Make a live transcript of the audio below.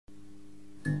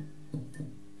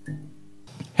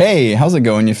Hey, how's it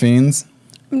going, you fiends?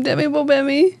 I'm Demi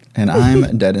Bobemi. And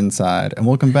I'm Dead Inside. And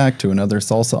welcome back to another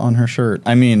salsa on her shirt.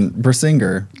 I mean,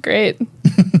 Brisingr. Great.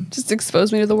 Just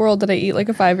expose me to the world that I eat like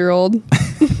a 5-year-old.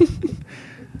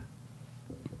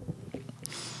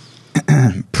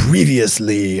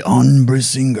 Previously on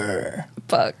Brisingr.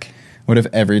 Fuck. What if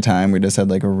every time we just had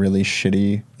like a really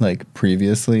shitty, like,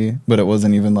 previously, but it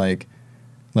wasn't even like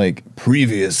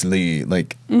previously,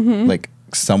 like, like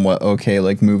somewhat okay,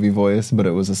 like movie voice, but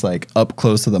it was just like up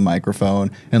close to the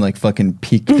microphone and like fucking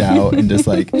peeked out and just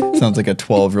like sounds like a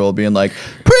 12-year-old being like,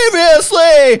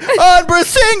 previously on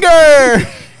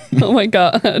Brisingr. Oh my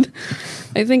god.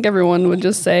 I think everyone would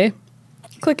just say,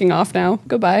 clicking off now.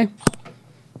 Goodbye.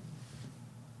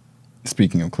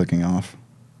 Speaking of clicking off.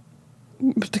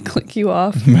 To click you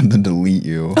off. I'm going to delete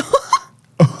you.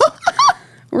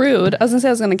 Rude. I was gonna say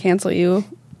I was gonna cancel you.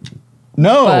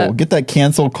 No, but get that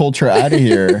cancel culture out of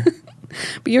here.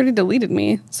 But you already deleted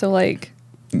me, so like.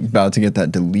 About to get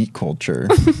that delete culture.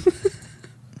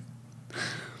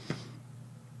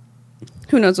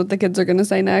 Who knows what the kids are gonna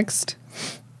say next?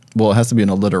 Well, it has to be an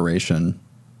alliteration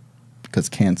because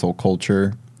cancel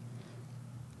culture.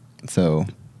 So,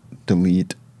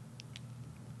 delete.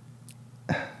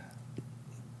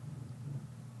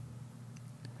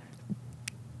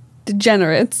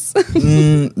 Degenerates.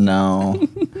 No.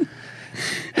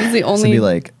 It's the It only. should be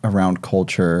like around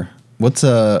culture. What's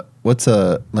a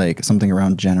like something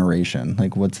around generation?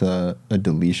 Like what's a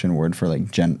deletion word for like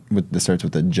that starts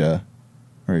with a J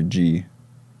or a G?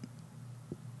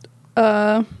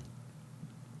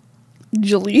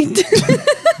 Delete.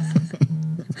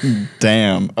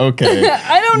 Damn. Okay.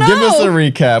 I don't know. Give us a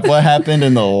recap. What happened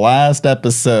in the last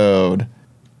episode?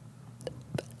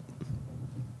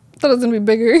 Thought it was gonna be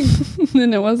bigger,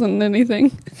 and it wasn't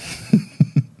anything.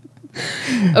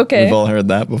 Okay. We've all heard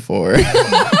that before.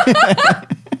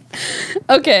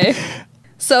 Okay.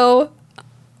 So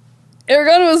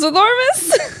Eragon was with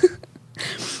Ormus.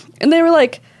 And they were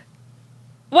like,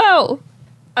 wow,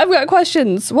 I've got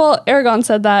questions. Well, Eragon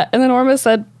said that, and then Ormus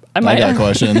said, I got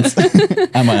questions.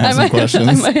 I might have some questions.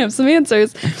 I might have some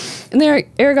answers. And then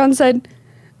Eragon said,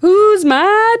 who's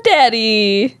my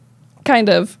daddy? Kind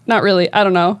of. Not really. I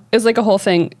don't know. It's like a whole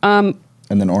thing.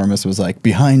 And then Ormus was like,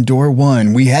 behind door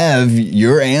 1, we have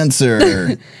your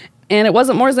answer. And it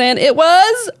wasn't Morzan, it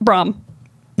was Brom.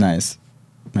 Nice.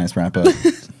 Nice wrap up.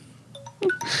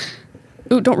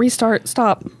 Ooh, don't restart.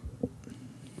 Stop.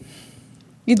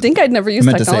 You'd think I'd never used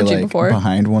I meant technology to say, like, before.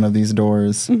 behind one of these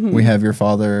doors, we have your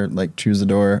father, like, choose a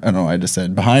door. I don't know, I just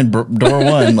said, behind door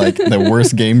 1, like, the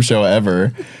worst game show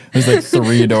ever. There's, like,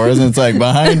 3 doors, and it's like,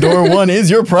 behind door 1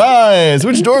 is your prize.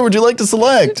 Which door would you like to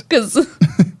select? Because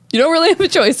you don't really have a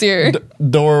choice here.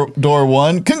 Door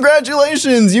 1,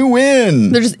 congratulations, you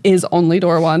win. There just is only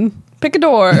door 1. Pick a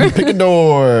door. Pick a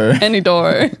door. Any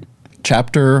door.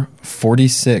 Chapter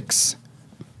 46,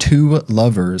 2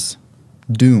 lovers,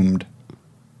 doomed.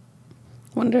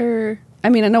 Wonder, I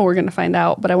mean, I know we're going to find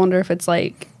out, but I wonder if it's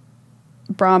like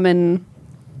Brom and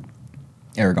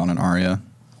Eragon and Arya.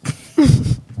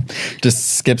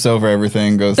 Just skips over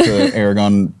everything, goes to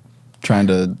Eragon trying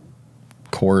to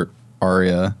court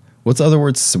Arya. What's the other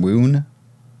word? Swoon?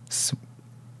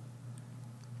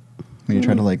 When you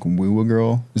try to like woo a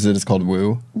girl? Is it just called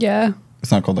woo? Yeah.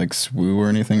 It's not called like swoo or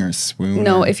anything or swoon?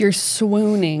 No, or, if you're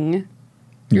swooning.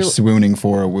 you're swooning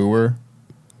for a wooer?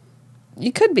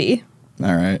 You could be.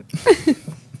 All right.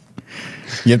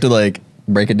 You have to like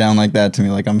break it down like that to me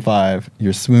like I'm 5.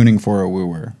 You're swooning for a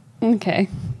wooer. Okay.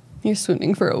 You're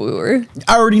swooning for a wooer.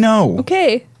 I already know.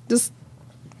 Okay. Just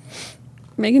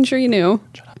making sure you knew.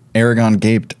 Eragon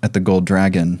gaped at the gold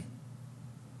dragon.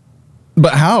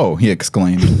 But how? He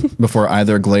exclaimed. Before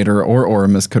either Glader or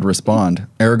Ormus could respond,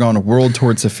 Eragon whirled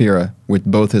toward Saphira. With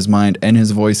both his mind and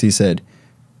his voice, he said,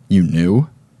 You knew?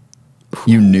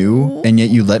 You knew, and yet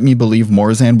you let me believe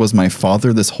Morzan was my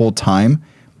father this whole time?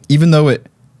 Even though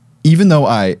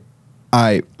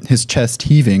his chest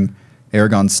heaving,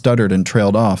 Eragon stuttered and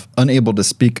trailed off, unable to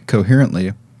speak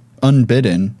coherently.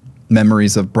 Unbidden,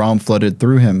 memories of Brom flooded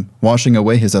through him, washing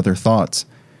away his other thoughts.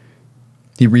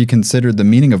 He reconsidered the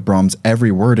meaning of Brom's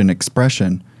every word and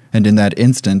expression, and in that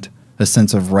instant, a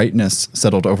sense of rightness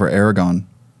settled over Eragon.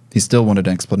 He still wanted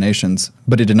explanations,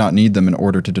 but he did not need them in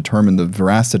order to determine the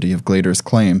veracity of Glader's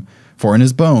claim, for in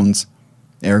his bones,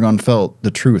 Eragon felt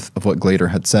the truth of what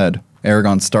Glader had said.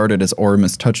 Eragon started as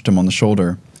Ormus touched him on the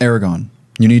shoulder. Eragon,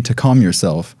 you need to calm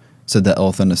yourself, said the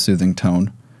elf in a soothing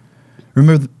tone.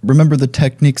 Remember the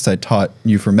techniques I taught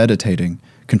you for meditating.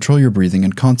 Control your breathing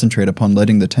and concentrate upon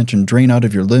letting the tension drain out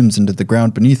of your limbs into the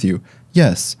ground beneath you.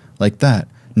 Yes, like that.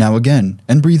 Now again,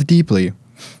 and breathe deeply.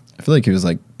 I feel like he was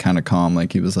like kind of calm.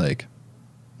 Like he was like,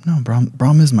 no,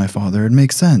 Brom is my father. It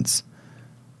makes sense.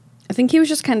 I think he was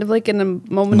just kind of like in a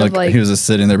moment of like... He was just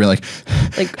sitting there being like...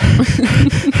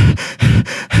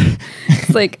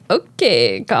 It's like,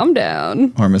 okay, calm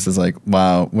down. Ormus is like,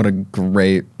 wow, what a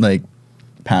great, like,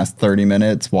 past 30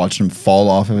 minutes. Watching him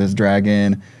fall off of his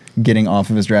dragon, getting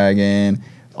off of his dragon,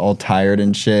 all tired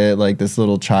and shit, like this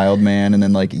little child man, and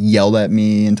then, like, yell at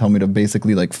me and tell me to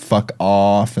basically, like, fuck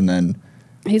off, and then...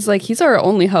 He's like, he's our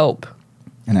only hope.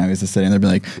 And now he's just sitting there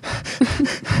being like...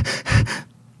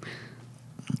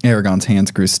 Eragon's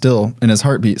hands grew still, and his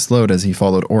heartbeat slowed as he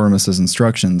followed Ormus's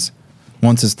instructions.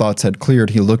 Once his thoughts had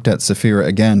cleared, he looked at Saphira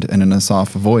again, and in a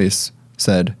soft voice,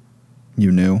 said,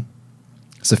 "You knew?"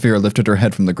 Saphira lifted her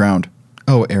head from the ground.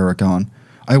 "Oh, Eragon,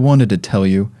 I wanted to tell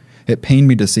you. It pained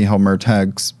me to see how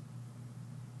Murtag's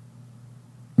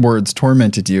words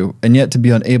tormented you, and yet to be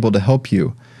unable to help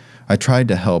you. I tried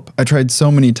to help. I tried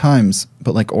so many times,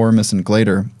 but like Ormus and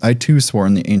Glader, I too swore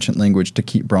in the ancient language to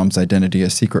keep Brom's identity a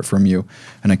secret from you,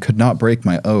 and I could not break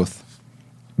my oath."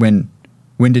 When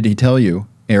did he tell you?"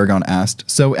 Eragon asked,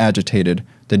 so agitated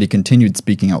that he continued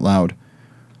speaking out loud.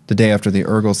 "The day after the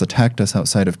Urgles attacked us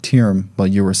outside of Tyrim while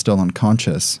you were still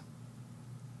unconscious."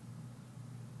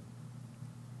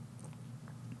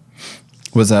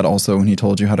 "Was that also when he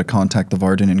told you how to contact the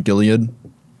Varden in Gilead?"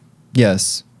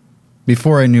 "Yes.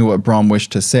 Before I knew what Brom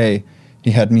wished to say,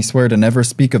 he had me swear to never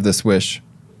speak of this wish.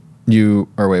 Wait,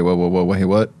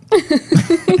 what?"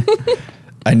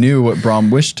 "I knew what Brom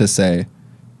wished to say.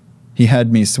 He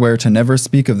had me swear to never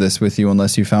speak of this with you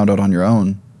unless you found out on your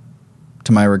own.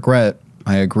 To my regret,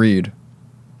 I agreed.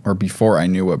 Or before I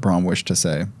knew what Brom wished to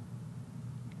say."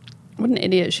 What an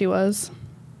idiot she was.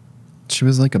 She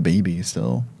was like a baby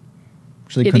still.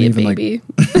 She Idiot couldn't even baby.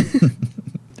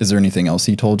 Is there anything else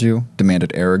he told you?"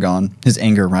 demanded Eragon, his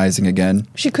anger rising again.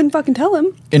 She couldn't fucking tell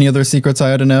him. "Any other secrets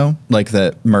I ought to know? Like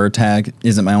that Murtag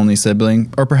isn't my only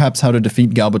sibling? Or perhaps how to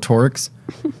defeat Galbatorix?"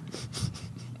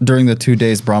 "During the 2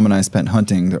 days Brom and I spent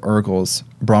hunting the Urgles,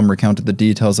 Brom recounted the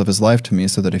details of his life to me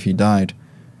so that if he died,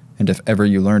 and if ever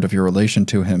you learned of your relation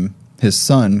to him, his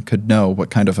son could know what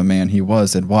kind of a man he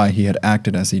was and why he had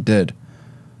acted as he did.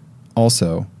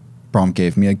 Also, Brom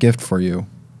gave me a gift for you."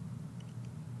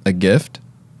 "A gift?"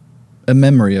 "A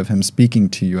memory of him speaking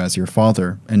to you as your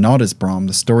father, and not as Brom,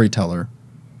 the storyteller."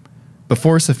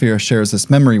 "Before Saphira shares this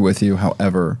memory with you,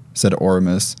 however," said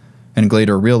Ormus, and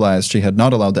Glader realized she had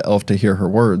not allowed the elf to hear her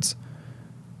words,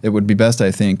 "it would be best,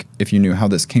 I think, if you knew how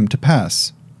this came to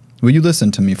pass. Will you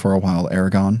listen to me for a while,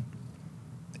 Eragon?"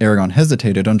 Eragon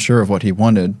hesitated, unsure of what he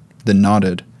wanted, then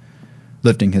nodded.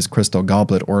 Lifting his crystal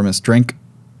goblet, Ormus drank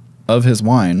of his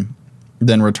wine,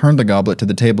 then returned the goblet to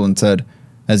the table and said,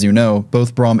 "As you know,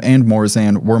 both Brom and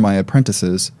Morzan were my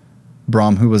apprentices.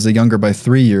 Brom, who was the younger by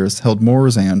 3 years, held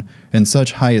Morzan in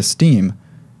such high esteem,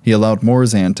 he allowed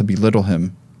Morzan to belittle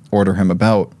him, order him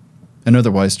about, and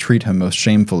otherwise treat him most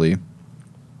shamefully."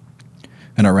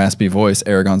 In a raspy voice,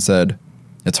 Eragon said,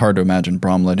 "It's hard to imagine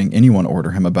Brom letting anyone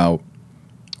order him about."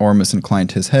 Ormus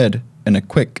inclined his head in a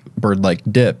quick, bird-like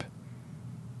dip.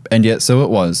 "And yet so it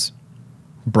was.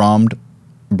 Brommed.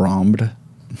 Brom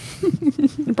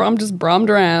just brommed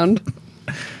around.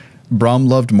 Brom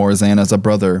loved Morzan as a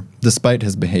brother, despite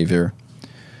his behavior.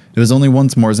 It was only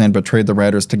once Morzan betrayed the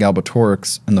riders to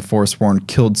Galbatorix and the Forsworn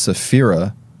killed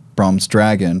Saphira, Brom's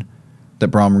dragon, that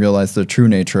Brom realized the true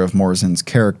nature of Morzan's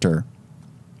character.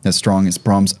 As strong as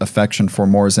Brom's affection for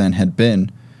Morzan had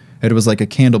been, it was like a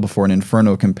candle before an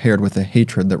inferno compared with the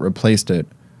hatred that replaced it.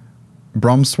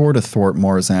 Brom swore to thwart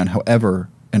Morzan however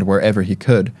and wherever he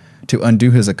could, to undo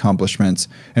his accomplishments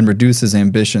and reduce his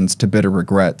ambitions to bitter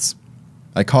regrets.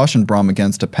 I cautioned Brom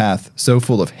against a path so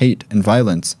full of hate and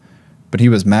violence, but he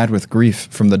was mad with grief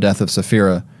from the death of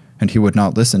Saphira, and he would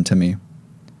not listen to me.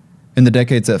 In the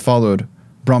decades that followed,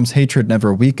 Brom's hatred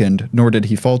never weakened, nor did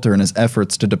he falter in his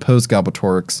efforts to depose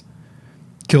Galbatorix,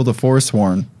 kill the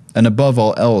Forsworn, and above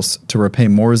all else to repay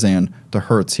Morzan the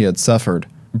hurts he had suffered.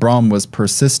 Brom was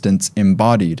persistence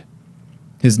embodied.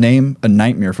 His name, a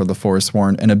nightmare for the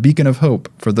Forsworn, and a beacon of hope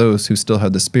for those who still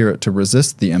had the spirit to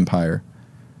resist the Empire.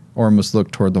 Ormus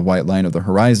looked toward the white line of the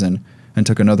horizon and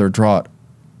took another draft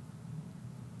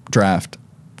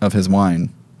of his wine.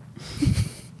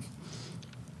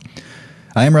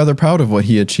 "I am rather proud of what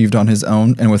he achieved on his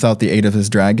own and without the aid of his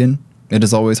dragon. It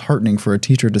is always heartening for a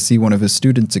teacher to see one of his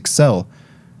students excel,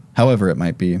 however it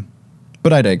might be.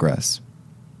 But I digress.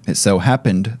 It so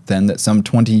happened, then, that some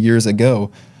 20 years ago,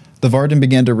 the Varden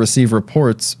began to receive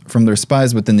reports from their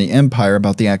spies within the Empire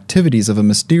about the activities of a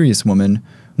mysterious woman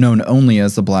known only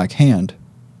as the Black Hand."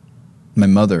 "My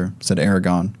mother," said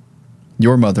Eragon.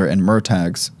 "Your mother and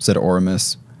Murtag's," said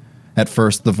Ormus. At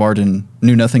first, the Varden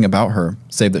knew nothing about her,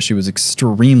 save that she was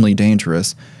extremely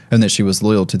dangerous and that she was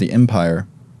loyal to the Empire.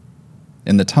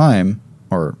 In time,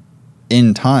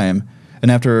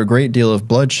 and after a great deal of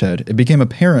bloodshed, it became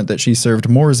apparent that she served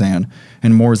Morzan,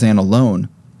 and Morzan alone,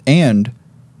 and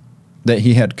that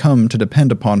he had come to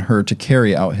depend upon her to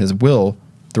carry out his will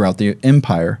throughout the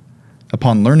Empire.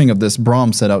 Upon learning of this,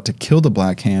 Braum set out to kill the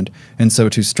Black Hand, and so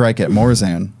to strike at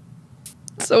Morzan.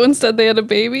 So instead they had a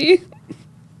baby?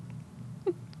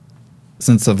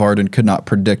 Since the Varden could not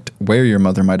predict where your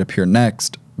mother might appear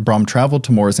next, Braum traveled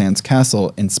to Morzan's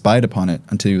castle and spied upon it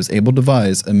until he was able to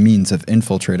devise a means of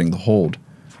infiltrating the hold.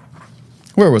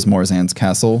 Where was Morzan's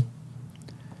castle?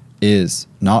 Is,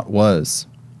 not was.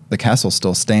 The castle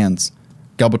still stands.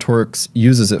 Galbatorix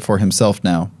uses it for himself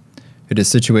now. It is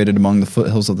situated among the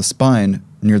foothills of the Spine,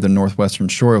 near the northwestern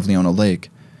shore of Leona Lake,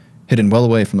 hidden well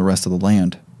away from the rest of the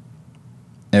land.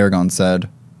 Eragon said,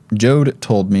 Jode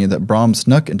told me that Braum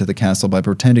snuck into the castle by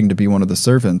pretending to be one of the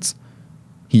servants.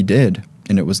 He did,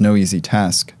 and it was no easy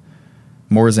task.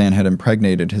 Morzan had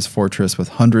impregnated his fortress with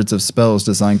hundreds of spells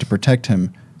designed to protect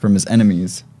him from his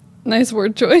enemies. Nice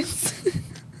word choice.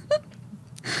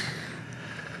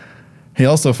 He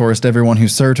also forced everyone who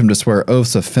served him to swear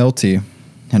oaths of fealty,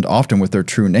 and often with their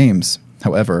true names.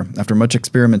 However, after much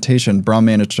experimentation, Braum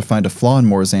managed to find a flaw in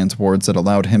Morzan's wards that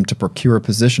allowed him to procure a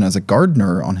position as a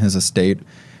gardener on his estate,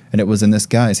 and it was in this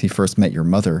guise he first met your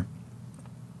mother.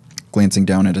 Glancing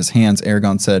down at his hands,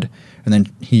 Eragon said,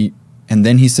 and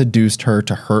then he seduced her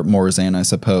to hurt Morzan, I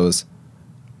suppose.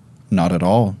 Not at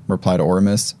all, replied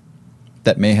Oramus.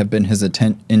 That may have been his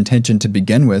intention to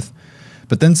begin with,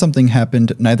 but then something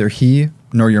happened neither he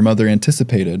nor your mother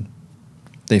anticipated.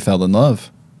 They fell in love.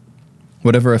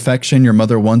 Whatever affection your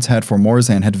mother once had for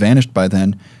Morzan had vanished by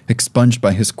then, expunged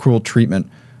by his cruel treatment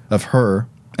of her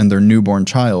and their newborn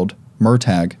child,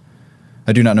 Murtagh.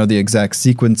 I do not know the exact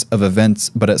sequence of events,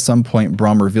 but at some point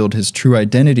Braum revealed his true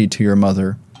identity to your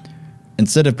mother.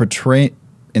 Instead of betraying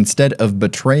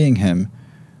him,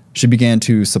 she began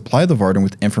to supply the Varden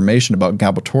with information about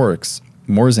Galbatorix,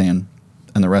 Morzan,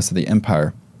 and the rest of the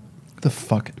Empire. Who the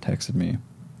fuck texted me?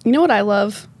 You know what I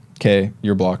love? Okay,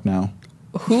 you're blocked now.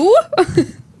 Who?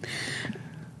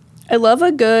 I love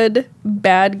a good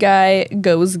bad guy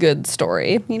goes good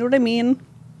story. You know what I mean?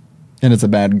 And it's a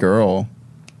bad girl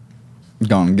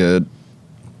gone good.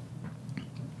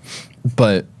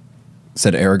 But,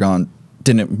 said Eragon,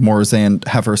 didn't Morzan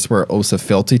have her swear oaths of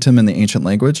fealty to him in the ancient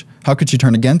language? How could she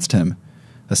turn against him?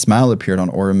 A smile appeared on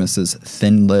Oramus's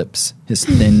thin lips, his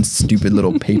thin, stupid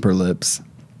little paper lips.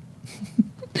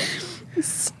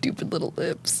 Stupid little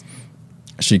lips.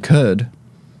 She could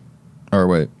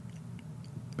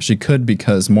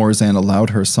because Morzan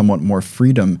allowed her somewhat more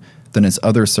freedom than his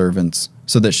other servants,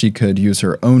 so that she could use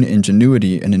her own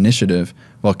ingenuity and initiative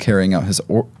while carrying out his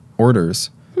orders.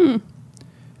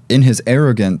 In his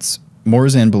arrogance,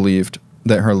 Morzan believed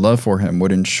that her love for him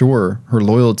would ensure her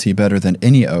loyalty better than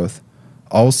any oath.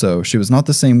 Also, she was not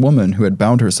the same woman who had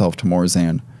bound herself to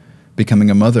Morzan. Becoming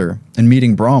a mother and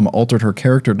meeting Braum altered her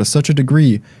character to such a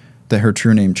degree that her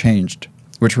true name changed,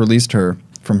 which released her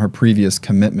from her previous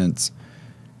commitments.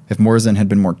 If Morzan had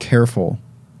been more careful,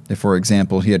 if, for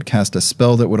example, he had cast a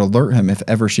spell that would alert him if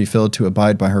ever she failed to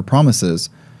abide by her promises,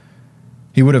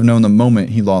 he would have known the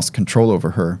moment he lost control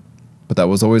over her. But that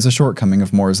was always a shortcoming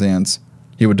of Morzan's.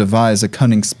 He would devise a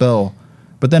cunning spell,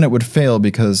 but then it would fail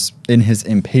because, in his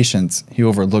impatience, he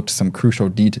overlooked some crucial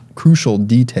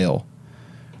detail.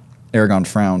 Eragon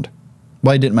frowned.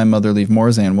 Why didn't my mother leave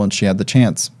Morzan once she had the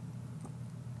chance?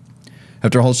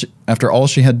 After all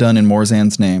she had done in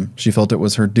Morzan's name, she felt it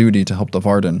was her duty to help the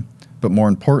Varden. But more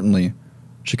importantly,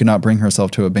 she could not bring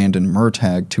herself to abandon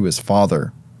Murtagh to his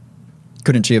father.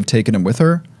 Couldn't she have taken him with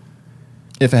her?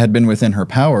 If it had been within her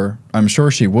power, I'm sure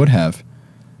she would have.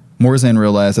 Morzan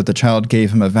realized that the child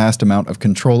gave him a vast amount of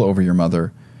control over your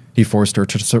mother. He forced her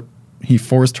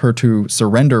to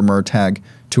surrender Murtagh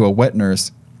to a wet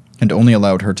nurse, and only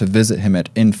allowed her to visit him at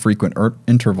infrequent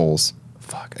intervals.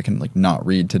 Fuck, I can not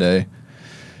read today.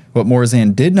 What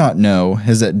Morzan did not know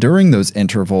is that during those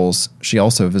intervals, she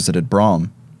also visited Braum.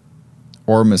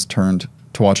 Oramus turned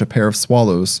to watch a pair of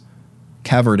swallows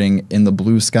cavorting in the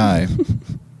blue sky.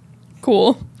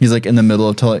 Cool. He's in the middle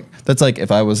of that's like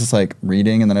if I was just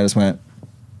reading and then I just went,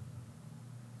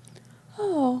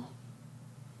 oh,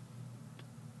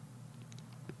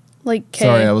 Kay.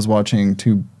 Sorry, I was watching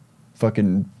two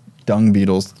fucking dung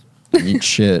beetles eat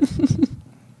shit.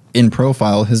 In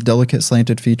profile, his delicate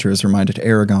slanted features reminded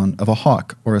Eragon of a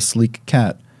hawk or a sleek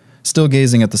cat. Still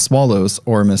gazing at the swallows,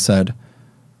 Oramus said,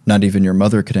 Not even your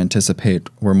mother could anticipate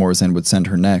where Morzan would send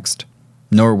her next,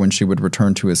 nor when she would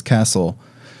return to his castle.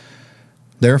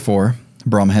 Therefore,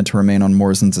 Brom had to remain on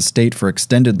Morzen's estate for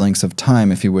extended lengths of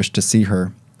time if he wished to see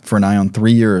her. For nigh on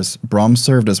 3 years, Brom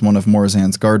served as one of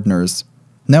Morzan's gardeners.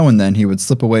 Now and then he would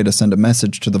slip away to send a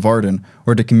message to the Varden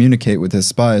or to communicate with his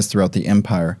spies throughout the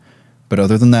Empire. But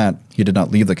other than that, he did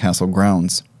not leave the castle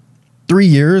grounds. 3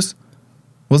 years?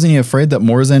 Wasn't he afraid that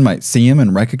Morzan might see him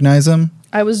and recognize him?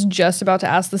 I was just about to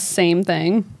ask the same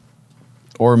thing.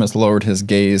 Oramus lowered his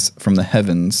gaze from the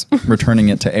heavens, returning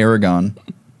it to Eragon.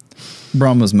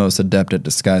 Brom was most adept at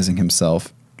disguising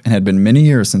himself, and had been many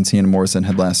years since he and Morzan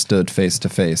had last stood face to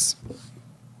face.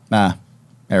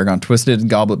 Eragon twisted his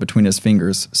goblet between his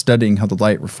fingers, studying how the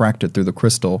light refracted through the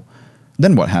crystal.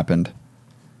 Then what happened?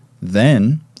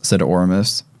 Then, said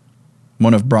Oramus,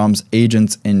 one of Brom's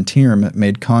agents in Tyrm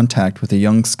made contact with a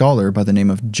young scholar by the name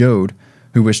of Jode,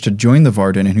 who wished to join the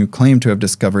Varden and who claimed to have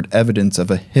discovered evidence of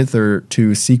a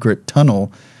hitherto secret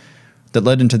tunnel that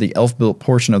led into the elf-built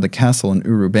portion of the castle in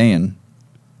Urubain.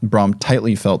 Brom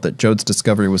tightly felt that Jode's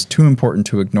discovery was too important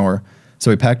to ignore, so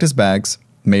he packed his bags,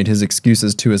 made his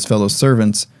excuses to his fellow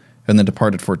servants, and then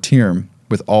departed for Tyrm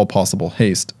with all possible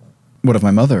haste. What of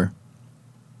my mother?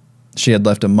 She had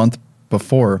left a month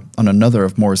before on another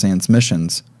of Morzan's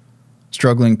missions.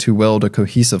 Struggling to weld a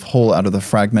cohesive whole out of the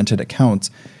fragmented accounts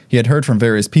he had heard from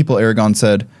various people, Eragon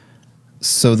said,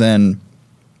 "So then,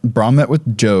 Brom met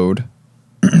with Jode,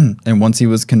 and once he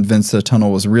was convinced the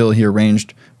tunnel was real, he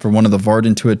arranged for one of the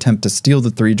Varden to attempt to steal the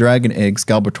 3 dragon eggs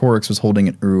Galbatorix was holding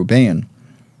in Urubain."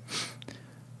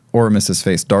 Oramus's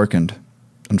face darkened.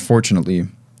 Unfortunately,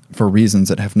 for reasons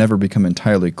that have never become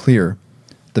entirely clear,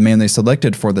 the man they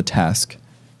selected for the task,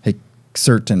 a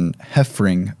certain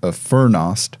Hefring of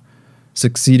Furnost,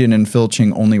 succeeded in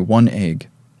filching only 1 egg,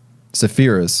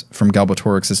 Saphira's, from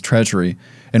Galbatorix's treasury,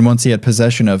 and once he had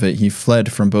possession of it, he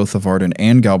fled from both the Varden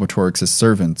and Galbatorix's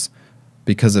servants.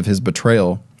 Because of his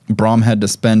betrayal, Brom had to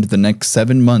spend the next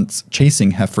 7 months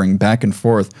chasing Hefring back and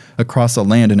forth across the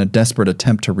land in a desperate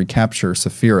attempt to recapture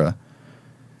Saphira.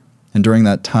 And during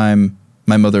that time,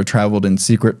 my mother traveled in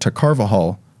secret to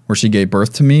Carvajal, where she gave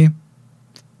birth to me.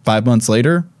 5 months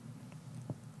later?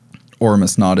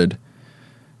 Oramus nodded.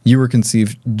 You were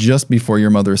conceived just before your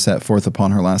mother set forth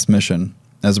upon her last mission.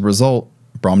 As a result,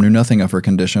 Brom knew nothing of her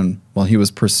condition, while he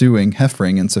was pursuing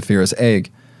Hefring and Saphira's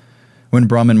egg. When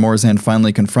Brom and Morzan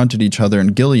finally confronted each other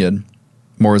in Gilead,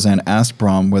 Morzan asked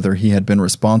Brom whether he had been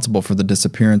responsible for the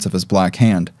disappearance of his black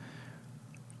hand.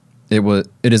 It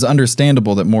is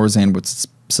understandable that Morzan would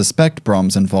suspect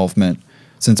Brom's involvement,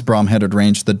 since Brom had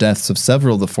arranged the deaths of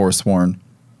several of the Forsworn.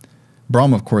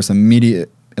 Brom, of course,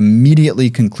 immediately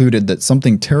concluded that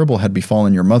something terrible had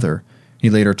befallen your mother. He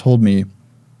later told me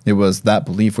it was that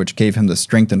belief which gave him the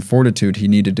strength and fortitude he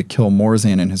needed to kill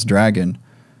Morzan and his dragon.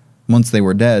 Once they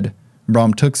were dead,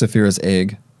 Brom took Saphira's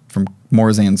egg from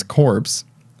Morzan's corpse,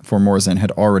 for Morzan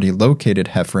had already located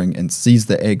Hefring and seized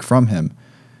the egg from him,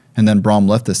 and then Brom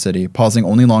left the city, pausing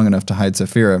only long enough to hide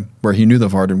Saphira, where he knew the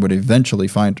Varden would eventually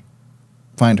find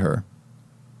her.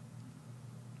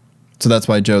 So that's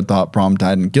why Jode thought Brom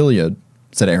died in Gilead,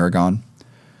 said Eragon.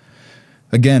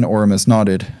 Again, Oramus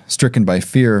nodded. Stricken by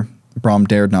fear, Brom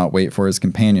dared not wait for his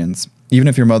companions. Even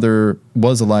if your mother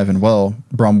was alive and well,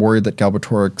 Brom worried that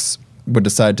Galbatorix would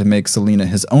decide to make Selena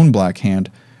his own Black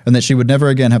Hand, and that she would never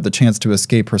again have the chance to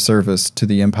escape her service to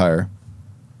the Empire.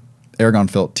 Eragon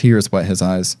felt tears wet his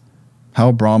eyes.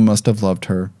 How Brom must have loved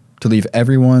her, to leave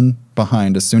everyone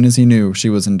behind as soon as he knew she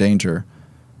was in danger.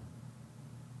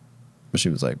 But she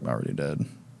was, already dead.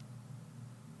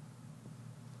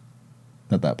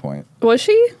 At that point. Was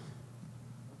she?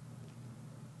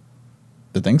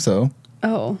 I think so.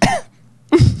 Oh.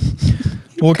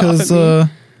 Well, because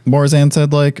Morzan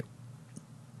said,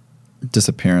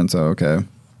 disappearance. Oh, okay.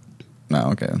 No,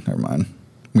 okay, never mind.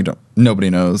 Nobody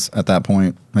knows at that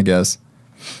point, I guess.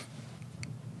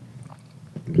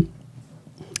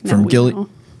 From Gilead,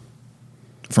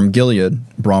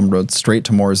 Brom rode straight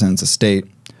to Morzan's estate,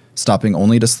 stopping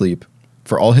only to sleep.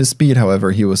 For all his speed,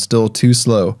 however, he was still too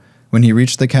slow. When he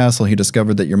reached the castle, he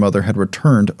discovered that your mother had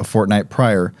returned a fortnight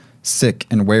prior, sick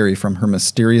and weary from her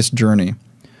mysterious journey.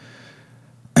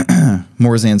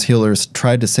 Morzan's healers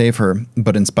tried to save her,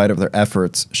 but in spite of their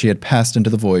efforts, she had passed into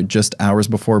the void just hours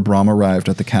before Brom arrived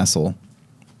at the castle.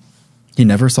 He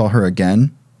never saw her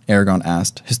again? Eragon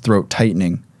asked, his throat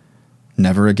tightening.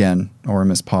 Never again,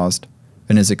 Oramus paused,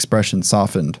 and his expression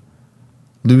softened.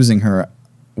 Losing her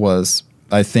was,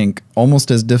 I think, almost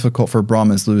as difficult for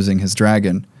Brom as losing his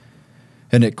dragon,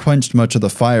 and it quenched much of the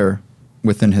fire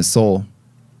within his soul.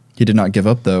 He did not give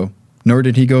up, though, nor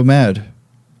did he go mad,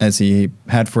 as he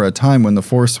had for a time when the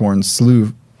Forsworn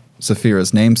slew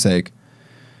Saphira's namesake.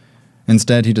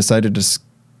 Instead,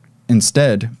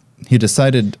 he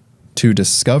decided to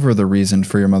discover the reason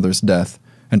for your mother's death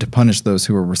and to punish those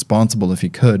who were responsible if he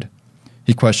could.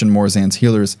 He questioned Morzan's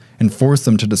healers and forced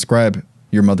them to describe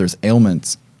your mother's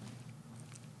ailments.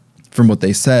 From what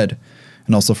they said,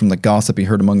 and also from the gossip he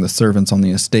heard among the servants on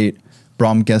the estate,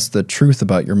 Brom guessed the truth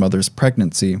about your mother's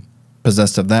pregnancy.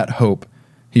 Possessed of that hope,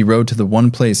 he rode to the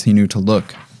one place he knew to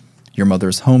look, your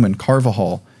mother's home in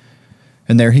Carvajal,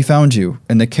 and there he found you,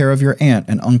 in the care of your aunt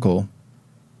and uncle.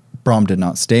 Brom did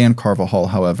not stay in Carvajal,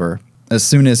 however. As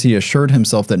soon as he assured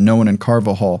himself that no one in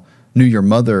Carvajal knew your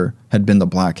mother had been the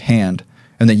Black Hand,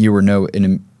 and that you were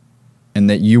imminent.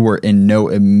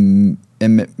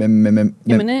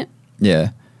 Yeah.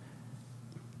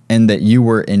 And that you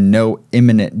were in no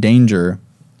imminent danger,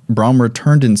 Brom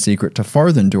returned in secret to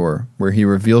Farthendur, where he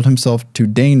revealed himself to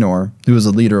Daenor, who was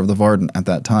the leader of the Varden at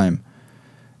that time.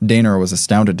 Daenor was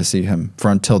astounded to see him, for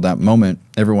until that moment,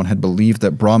 everyone had believed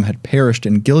that Brom had perished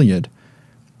in Gilead.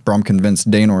 Brom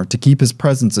convinced Daenor to keep his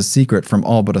presence a secret from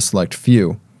all but a select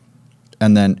few.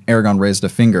 And then Eragon raised a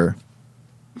finger.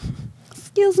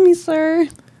 Excuse me, sir.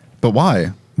 But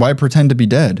why? Why pretend to be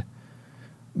dead?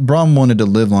 Brom wanted to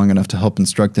live long enough to help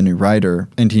instruct the new rider,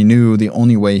 and he knew the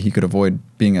only way he could avoid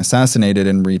being assassinated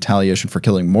in retaliation for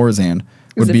killing Morzan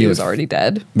would be if he was already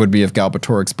dead. Would be if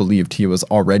Galbatorix believed he was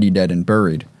already dead and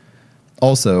buried.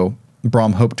 Also,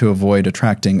 Brom hoped to avoid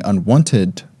attracting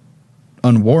unwarranted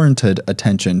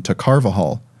attention to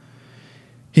Carvajal.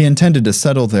 He intended to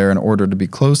settle there in order to be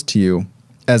close to you,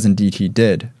 as indeed he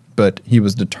did, but he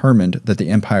was determined that the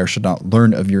Empire should not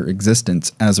learn of your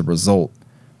existence as a result.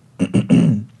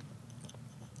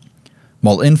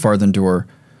 While in Farthendur,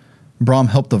 Brom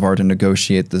helped the Varden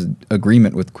negotiate the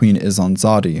agreement with Queen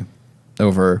Izanzadi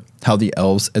over how the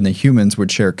elves and the humans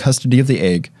would share custody of the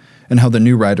egg and how the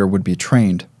new rider would be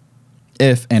trained,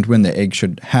 if and when the egg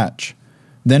should hatch.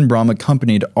 Then Brom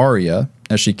accompanied Arya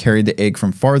as she carried the egg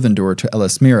from Farthendur to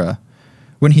Elismira.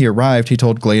 When he arrived, he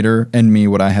told Glader and me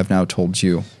what I have now told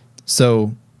you,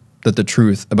 so that the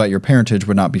truth about your parentage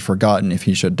would not be forgotten if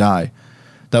he should die.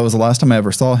 That was the last time I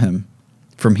ever saw him.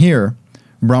 From here,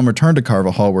 Brom returned to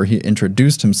Carvajal, where he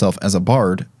introduced himself as a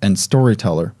bard and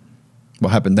storyteller.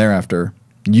 What happened thereafter,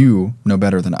 you know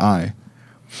better than I.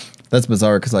 That's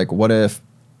bizarre, because, like, what if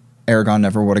Eragon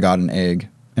never would have got an egg,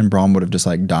 and Brom would have just,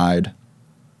 like, died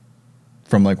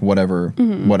from, like, whatever,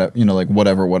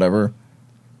 whatever.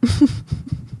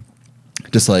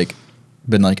 Just, like,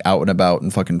 been, like, out and about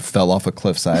and fucking fell off a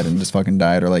cliffside and just fucking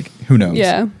died, or, like, who knows?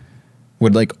 Yeah.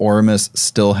 Would, like, Oramus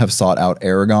still have sought out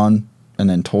Eragon and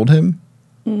then told him?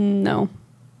 No.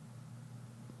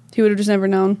 He would have just never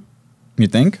known. You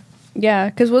think? Yeah,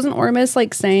 because wasn't Oramus,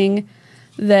 like, saying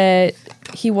that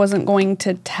he wasn't going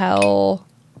to tell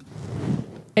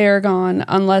Eragon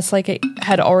unless, like, it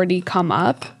had already come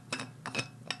up?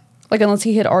 Like, unless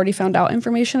he had already found out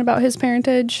information about his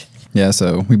parentage? Yeah,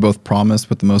 so we both promised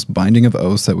with the most binding of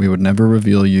oaths that we would never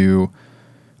reveal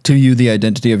to you the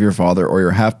identity of your father or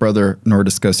your half-brother, nor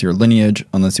discuss your lineage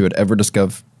unless you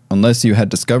had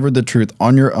discovered the truth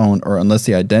on your own, or unless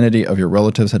the identity of your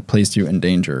relatives had placed you in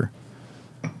danger.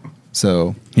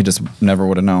 So he just never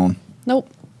would have known. Nope.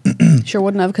 Sure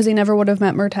wouldn't have, because he never would have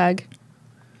met Murtagh.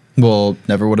 Well,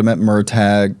 never would have met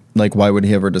Murtagh. Like, why would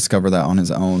he ever discover that on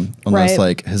his own? Unless,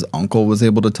 like, his uncle was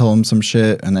able to tell him some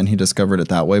shit, and then he discovered it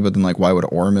that way. But then, like, why would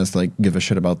Oramus, like, give a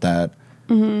shit about that?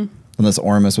 Mm-hmm. Unless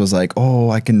Oramus was like, oh,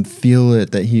 I can feel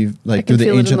it, that he, like, through the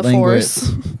ancient language.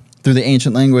 Through the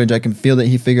ancient language, I can feel that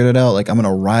he figured it out. Like, I'm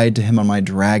going to ride to him on my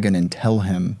dragon and tell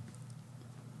him.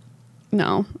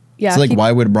 No. Yeah. So, like,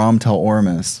 why would Brom tell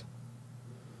Oramus?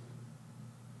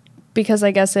 Because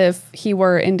I guess if he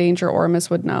were in danger, Oramus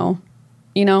would know.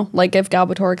 You know? Like, if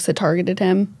Galbatorix had targeted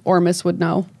him, Oramus would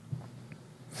know.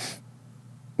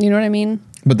 You know what I mean?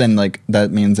 But then, like,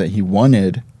 that means that he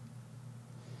wanted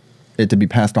it to be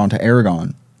passed on to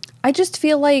Eragon. I just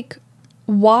feel like,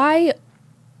 why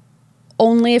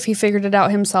only if he figured it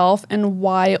out himself, and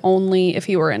why only if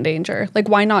he were in danger? Like,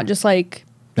 why not just, like...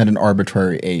 At an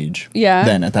arbitrary age. Yeah.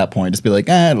 Then, at that point, just be like,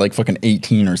 like fucking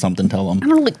 18 or something, tell him. I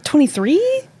don't know, like 23?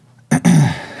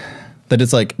 That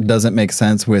it's, like, doesn't make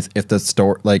sense with if the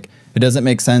story... Like, it doesn't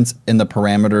make sense in the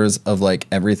parameters of, like,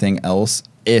 everything else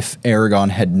if Eragon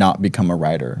had not become a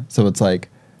writer. So it's, like,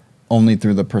 only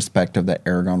through the perspective that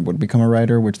Eragon would become a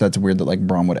writer, which that's weird that, like,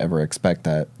 Brom would ever expect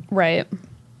that. Right.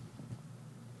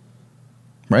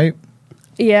 Right?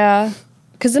 Yeah.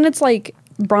 Because then it's like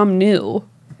Brom knew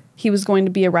he was going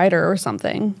to be a writer or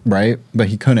something. Right? But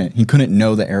he couldn't. He couldn't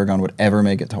know that Eragon would ever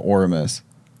make it to Oramus.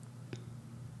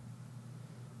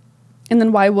 And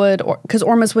then why would... Because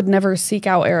Oramus would never seek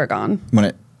out Eragon. When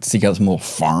it seek out some little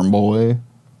farm boy.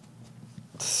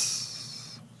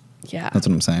 Yeah. That's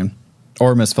what I'm saying.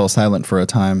 Ormus fell silent for a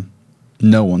time.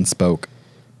 No one spoke.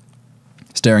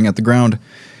 Staring at the ground,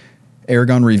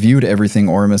 Eragon reviewed everything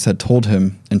Ormus had told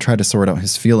him and tried to sort out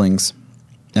his feelings.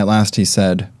 At last he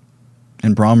said,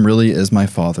 "And Braum really is my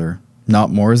father, not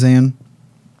Morzan?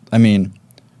 I mean,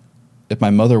 if my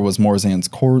mother was Morzan's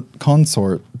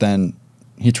consort, then..."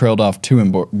 He trailed off too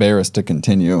embarrassed to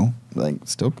continue. Like,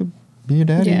 still could be your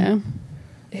daddy. Yeah.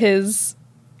 His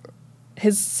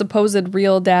supposed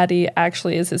real daddy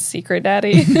actually is his secret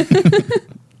daddy.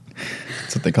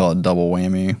 That's what they call a double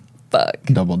whammy. Fuck.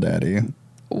 Double daddy.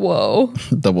 Whoa.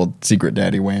 Double secret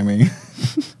daddy whammy.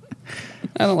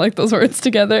 I don't like those words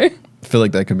together. I feel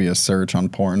like that could be a search on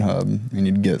Pornhub and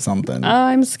you'd get something.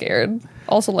 I'm scared.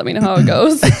 Also, let me know how it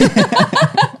goes.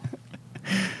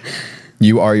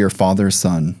 "You are your father's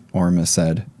son," Ormus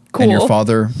said. Cool. "And your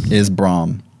father is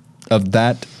Braum. Of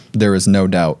that, there is no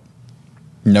doubt."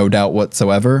 "No doubt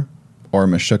whatsoever?"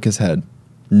 Ormus shook his head.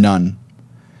 "None."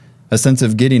 A sense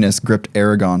of giddiness gripped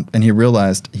Eragon, and he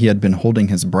realized he had been holding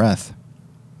his breath.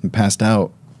 He passed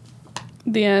out.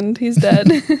 The end. He's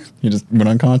dead. He just went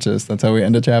unconscious. That's how we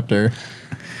end a chapter.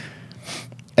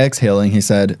 Exhaling, he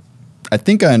said, "I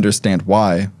think I understand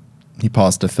why." He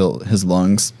paused to fill his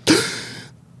lungs.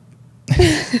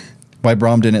 "Why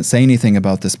Braum didn't say anything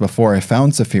about this before I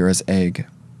found Saphira's egg.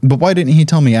 But why didn't he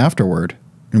tell me afterward?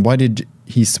 And why did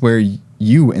he swear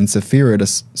you and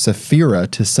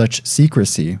Saphira to such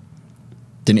secrecy?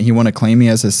 Didn't he want to claim me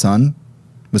as his son?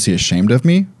 Was he ashamed of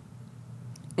me?"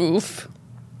 Oof.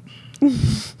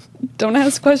 Don't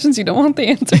ask questions you don't want the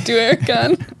answer to,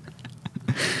 Eragon.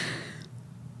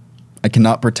 "I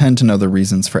cannot pretend to know the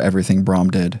reasons for everything Braum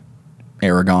did,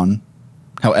 Eragon.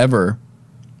 However,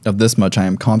 of this much I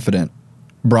am confident.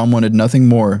 Braum wanted nothing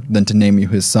more than to name you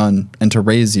his son and to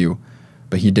raise you,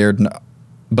 but he dared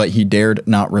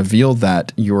not reveal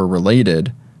that you were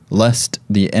related, lest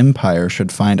the Empire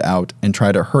should find out and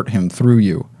try to hurt him through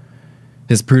you.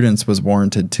 His prudence was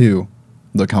warranted too.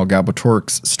 Look how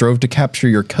Galbatorix strove to capture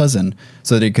your cousin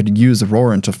so that he could use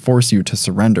Roran to force you to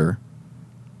surrender."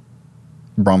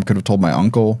 "Braum could have told my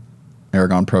uncle,"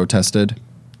 Eragon protested.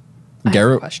 I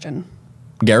have a question.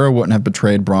 Gara wouldn't have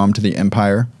betrayed Braum to the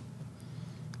Empire.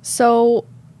 So,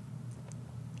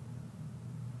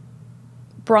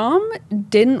 Braum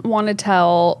didn't want to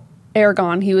tell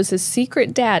Eragon he was his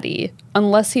secret daddy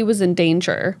unless he was in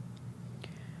danger.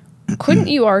 Couldn't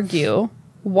you argue,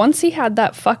 once he had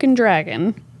that fucking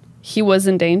dragon, he was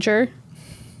in danger?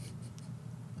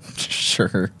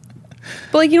 Sure.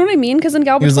 But, like, you know what I mean? Because in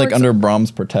Galbatorix... He was, like, under Braum's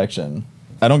protection.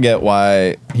 I don't get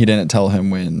why he didn't tell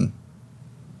him when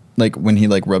he,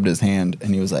 like, rubbed his hand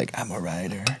and he was like, "I'm a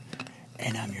rider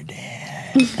and I'm your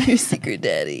dad." Your secret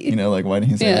daddy. You know, like, why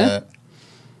didn't he say that?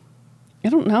 I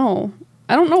don't know.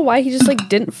 I don't know why he just, like,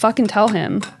 didn't fucking tell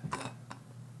him.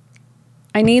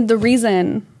 I need the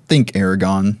reason. Think,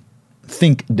 Eragon.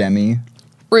 Think, Demi.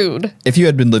 Rude. If you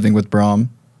had been living with Braum,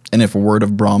 and if word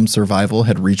of Braum's survival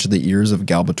had reached the ears of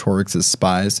Galbatorix's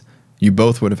spies, you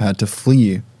both would have had to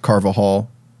flee Carvajal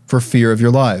for fear of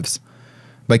your lives.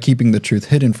 By keeping the truth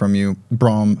hidden from you,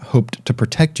 Braum hoped to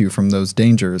protect you from those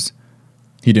dangers.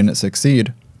 He didn't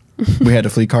succeed. We had to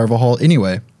flee Carvajal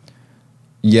anyway.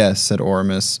 "Yes," said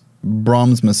Ormus,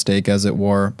 "Braum's mistake, as it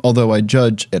were, although I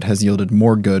judge it has yielded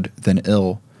more good than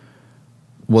ill,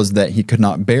 was that he could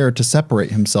not bear to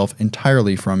separate himself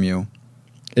entirely from you.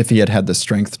 If he had had the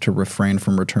strength to refrain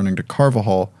from returning to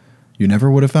Carvajal, you never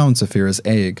would have found Saphira's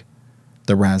egg.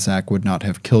 The Razak would not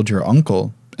have killed your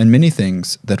uncle, and many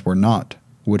things that were not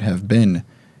would have been,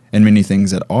 and many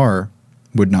things that are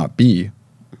would not be."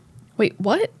 Wait,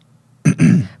 what?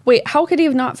 Wait, how could he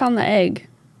have not found the egg?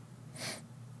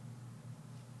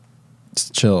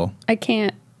 Just chill. I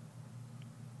can't.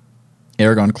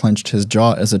 Eragon clenched his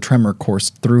jaw as a tremor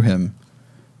coursed through him.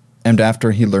 "And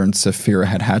after he learned Saphira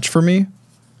had hatched for me?"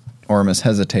 Ormus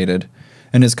hesitated,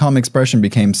 and his calm expression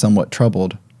became somewhat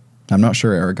troubled. "I'm not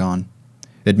sure, Eragon.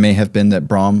 It may have been that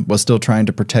Braum was still trying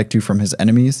to protect you from his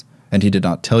enemies, and he did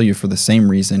not tell you for the same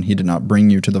reason he did not bring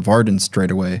you to the Varden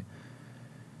straight away.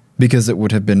 Because it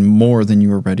would have been more than you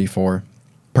were ready for.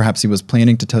 Perhaps he was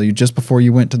planning to tell you just before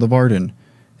you went to the Varden.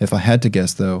 If I had to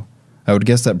guess, though, I would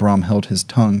guess that Braum held his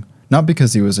tongue, not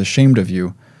because he was ashamed of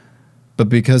you, but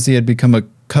because he had become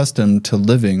accustomed to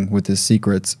living with his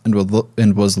secrets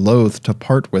and was loath to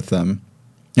part with them.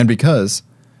 And because,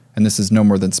 and this is no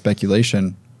more than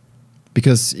speculation,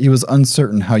 because he was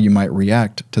uncertain how you might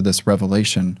react to this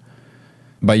revelation.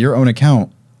 By your own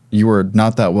account, you were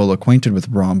not that well acquainted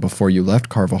with Braum before you left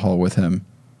Carvajal with him.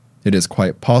 It is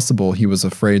quite possible he was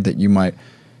afraid that you might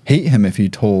hate him if he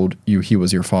told you he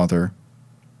was your father."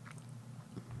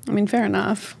 I mean, fair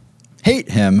enough.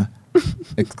 Hate him?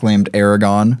 Exclaimed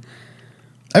Eragon.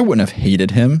 I wouldn't have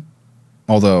hated him,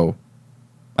 although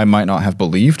I might not have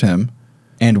believed him.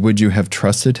 And would you have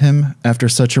trusted him after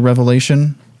such a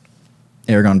revelation?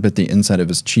 Eragon bit the inside of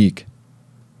his cheek.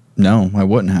 No, I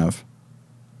wouldn't have.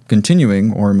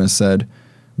 Continuing, Ormus said,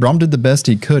 Brom did the best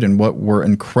he could in what were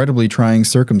incredibly trying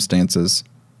circumstances.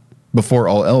 Before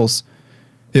all else,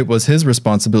 it was his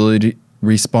responsibility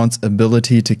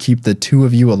to keep the two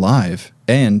of you alive,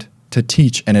 and to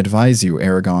teach and advise you,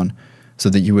 Eragon, so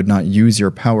that you would not use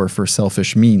your power for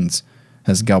selfish means,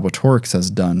 as Galbatorix has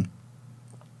done.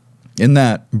 In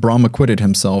that, Brom acquitted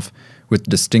himself with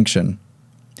distinction.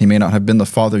 He may not have been the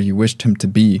father you wished him to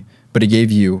be, but he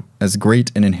gave you as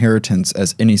great an inheritance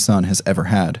as any son has ever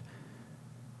had.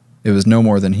 It was no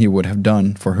more than he would have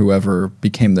done for whoever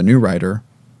became the new rider.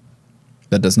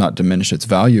 That does not diminish its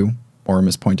value,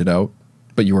 Ormus pointed out,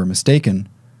 but you are mistaken.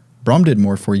 Brom did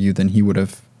more for you than he would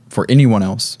have for anyone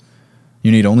else.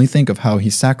 You need only think of how he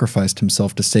sacrificed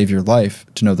himself to save your life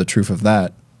to know the truth of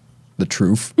that. The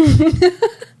truth?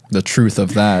 The truth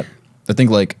of that. I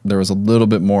think there was a little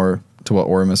bit more to what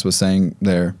Ormus was saying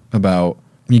there about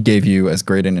he gave you as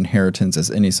great an inheritance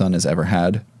as any son has ever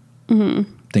had.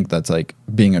 Mm-hmm. I think that's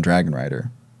being a dragon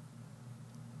rider.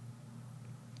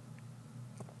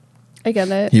 I get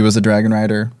it. He was a dragon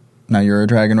rider. Now you're a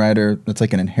dragon rider. It's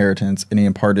like an inheritance, and he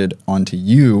imparted onto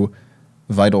you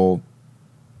vital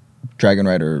dragon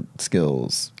rider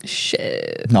skills.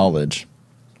 Shit. Knowledge.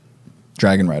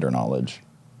 Dragon rider knowledge.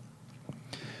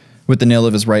 With the nail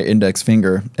of his right index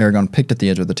finger, Eragon picked at the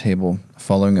edge of the table,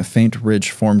 following a faint ridge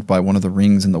formed by one of the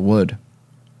rings in the wood.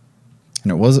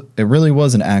 And it really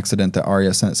was an accident that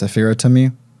Arya sent Saphira to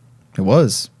me. It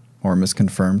was, Ormus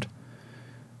confirmed.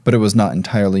 But it was not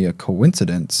entirely a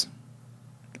coincidence.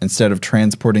 Instead of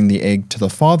transporting the egg to the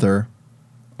father,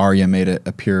 Arya made it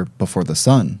appear before the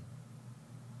son.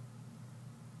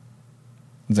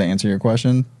 Does that answer your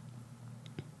question?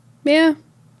 Yeah.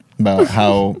 About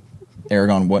how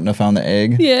Eragon wouldn't have found the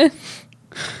egg? Yeah.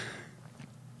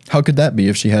 How could that be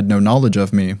if she had no knowledge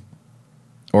of me?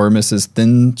 Ormus's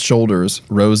thin shoulders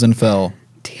rose and fell.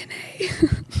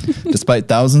 DNA. Despite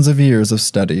thousands of years of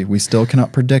study, we still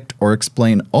cannot predict or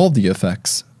explain all the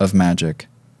effects of magic.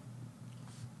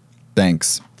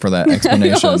 Thanks for that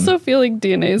explanation. I also feel like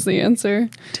DNA is the answer.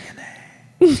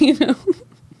 DNA. You know?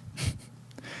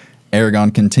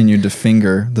 Eragon continued to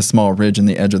finger the small ridge in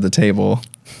the edge of the table.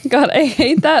 God, I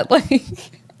hate that.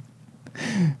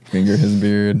 Finger his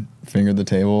beard, finger the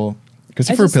table.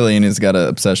 Christopher Pillion has got an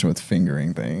obsession with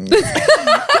fingering things.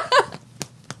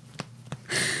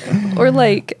 Or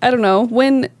I don't know,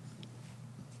 when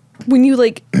you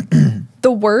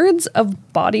the words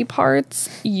of body parts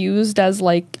used as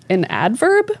an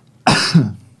adverb.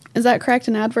 Is that correct,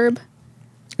 an adverb?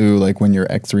 Ooh, when your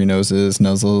X3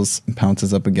 nuzzles and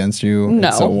pounces up against you. No.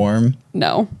 It's so warm.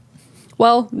 No.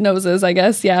 Well, noses, I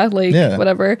guess. Yeah,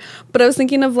 whatever. But I was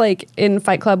thinking of in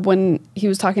Fight Club when he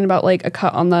was talking about a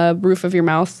cut on the roof of your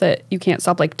mouth that you can't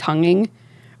stop tonguing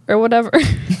or whatever.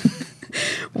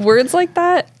 Words like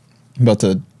that. I'm about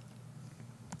to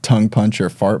tongue punch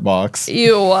your fart box.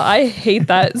 Ew, I hate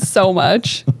that so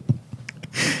much.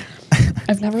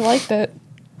 I've never liked it.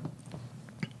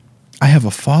 I have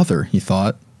a father, he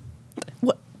thought.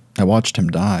 What? I watched him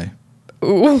die.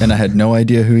 Ooh. And I had no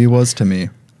idea who he was to me.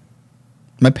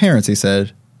 My parents, he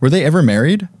said, were they ever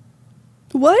married?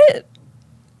 What?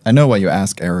 I know why you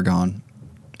ask, Eragon,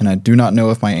 and I do not know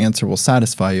if my answer will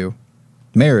satisfy you.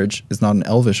 Marriage is not an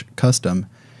elvish custom,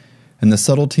 and the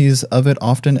subtleties of it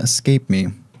often escape me.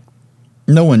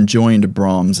 No one joined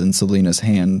Brom's and Selena's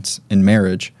hands in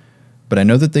marriage, but I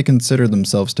know that they consider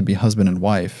themselves to be husband and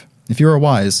wife. If you are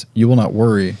wise, you will not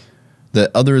worry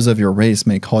that others of your race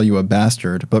may call you a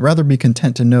bastard, but rather be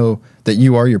content to know that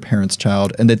you are your parents'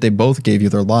 child and that they both gave you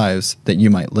their lives that you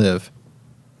might live.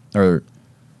 And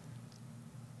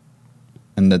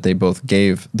that they both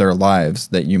gave their lives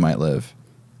that you might live.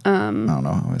 I don't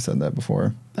know how I said that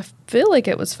before. I feel like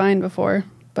it was fine before,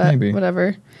 but Maybe.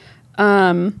 Whatever.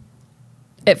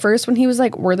 At first, when he was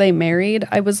were they married?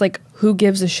 I was who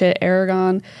gives a shit,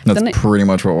 Eragon? That's pretty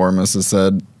much what Ormus has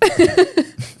said.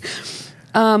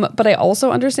 But I also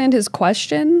understand his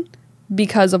question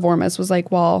because of Ormus was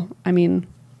well, I mean,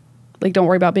 don't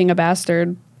worry about being a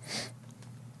bastard.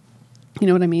 You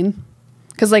know what I mean?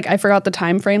 Because I forgot the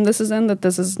time frame this is in, that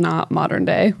this is not modern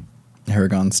day.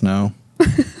 Eragon Snow.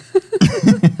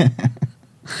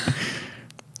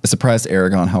 It surprised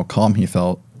Eragon how calm he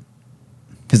felt.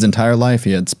 His entire life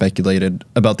he had speculated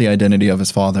about the identity of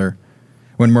his father.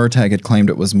 When Murtagh had claimed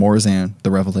it was Morzan,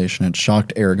 the revelation had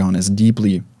shocked Eragon as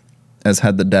deeply as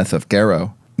had the death of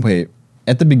Garrow. Wait,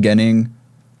 at the beginning,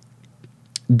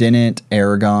 didn't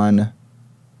Eragon,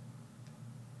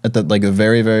 at the like the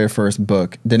very, very first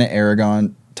book, didn't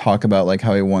Eragon talk about like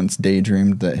how he once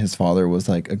daydreamed that his father was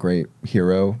like a great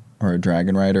hero or a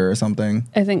dragon rider or something?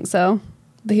 I think so.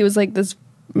 He was like this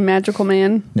magical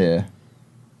man. Yeah.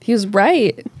 He was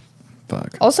right.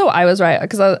 Fuck. Also, I was right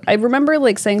because I remember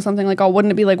like saying something like, "Oh,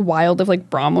 wouldn't it be like wild if like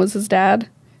Braum was his dad?"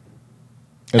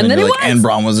 And then it was. And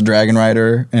Braum was a dragon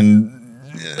rider, and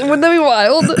wouldn't that be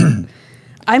wild?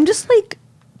 I'm just like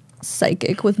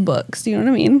psychic with books. Do you know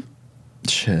what I mean?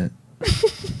 Shit.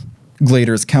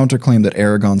 Glader's counterclaim that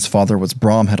Eragon's father was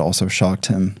Braum had also shocked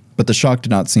him, but the shock did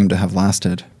not seem to have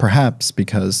lasted, perhaps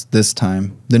because, this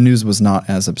time, the news was not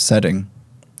as upsetting.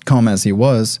 Calm as he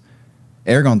was,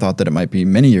 Eragon thought that it might be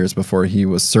many years before he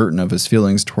was certain of his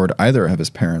feelings toward either of his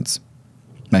parents.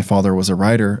 My father was a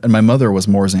rider, and my mother was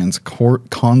Morzan's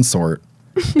consort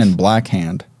and Black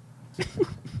Hand.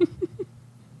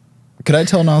 Could I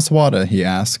tell Naswada? He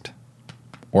asked.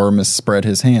 Ormus spread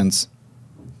his hands.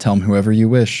 Tell him whoever you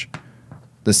wish.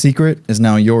 The secret is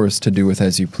now yours to do with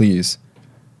as you please.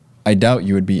 I doubt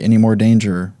you would be any more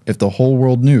danger if the whole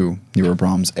world knew you were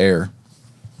Braum's heir.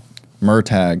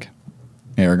 Murtagh,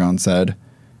 Eragon said.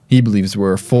 He believes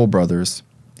we're full brothers.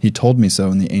 He told me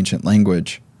so in the ancient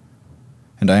language.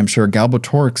 And I am sure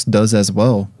Galbatorix does as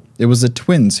well. It was the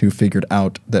twins who figured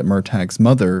out that Murtagh's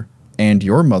mother and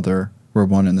your mother were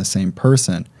one and the same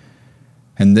person.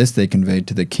 And this they conveyed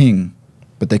to the king,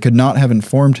 but they could not have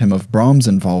informed him of Braum's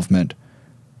involvement,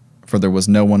 for there was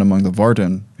no one among the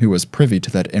Varden who was privy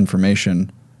to that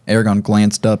information. Eragon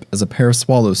glanced up as a pair of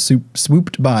swallows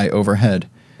swooped by overhead,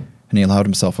 and he allowed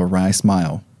himself a wry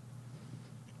smile.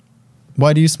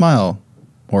 Why do you smile?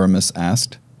 Ormus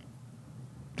asked.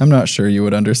 I'm not sure you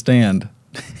would understand.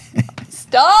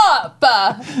 Stop!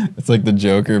 It's like the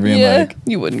Joker being like...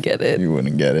 You wouldn't get it. You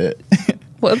wouldn't get it.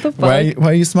 What the fuck? Why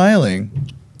are you smiling?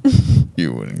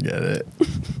 You wouldn't get it.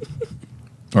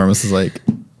 Ormus is like...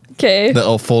 Okay. The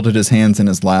elf folded his hands in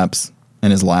his laps.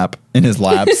 In his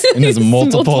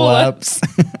multiple laps.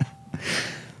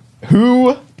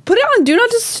 Who... Put it on Do Not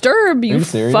Disturb, you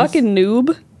fucking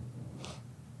noob.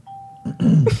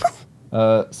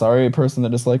 Sorry, person that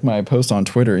disliked my post on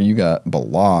Twitter, you got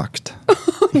blocked.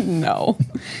 No,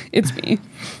 it's me.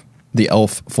 The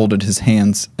elf folded his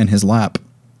hands in his lap.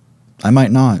 I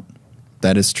might not.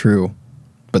 That is true.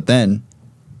 But then,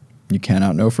 you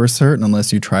cannot know for certain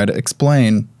unless you try to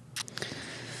explain.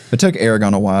 It took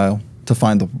Eragon a while to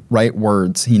find the right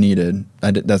words he needed.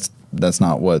 That's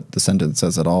not what the sentence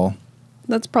says at all.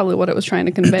 That's probably what it was trying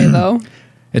to convey, though.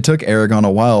 It took Eragon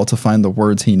a while to find the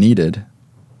words he needed.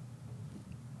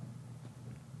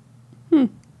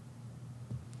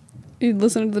 You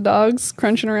listen to the dogs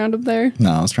crunching around up there?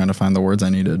 No, I was trying to find the words I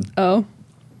needed. Oh.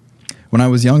 When I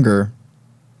was younger...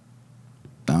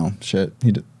 Oh, shit.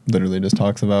 He literally just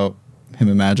talks about him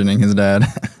imagining his dad.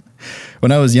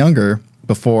 When I was younger,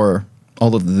 before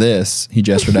all of this, he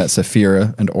gestured at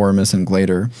Saphira and Ormus and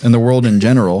Glader, and the world in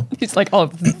general. He's like, all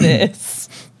of this.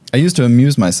 I used to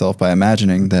amuse myself by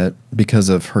imagining that, because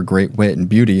of her great wit and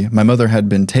beauty, my mother had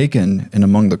been taken in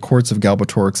among the courts of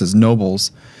Galbatorix's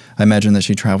nobles. I imagined that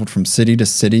she traveled from city to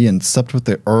city and supped with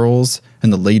the earls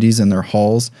and the ladies in their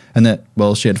halls, and that,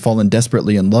 well, she had fallen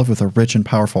desperately in love with a rich and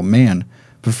powerful man,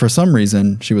 but for some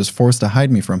reason she was forced to hide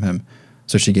me from him,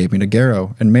 so she gave me to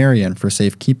Garrow and Marion for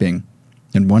safekeeping.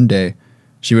 And one day,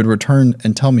 she would return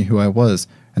and tell me who I was,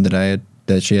 and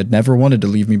that she had never wanted to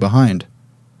leave me behind.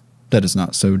 That is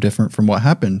not so different from what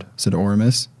happened, said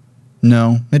Ormus.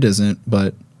 No, it isn't,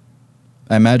 but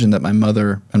I imagined that my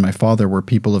mother and my father were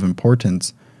people of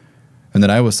importance, and that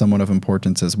I was someone of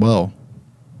importance as well.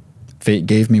 Fate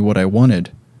gave me what I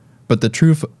wanted, but the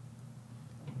truth...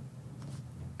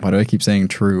 Why do I keep saying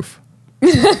truth?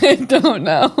 I don't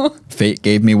know. Fate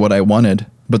gave me what I wanted,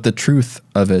 but the truth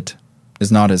of it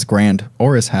is not as grand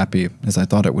or as happy as I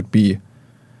thought it would be.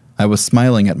 I was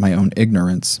smiling at my own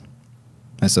ignorance,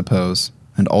 I suppose,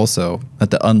 and also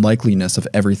at the unlikeliness of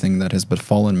everything that has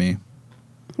befallen me.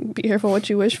 Be careful what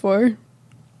you wish for.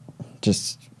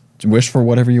 Just wish for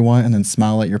whatever you want and then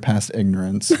smile at your past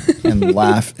ignorance and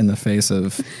laugh in the face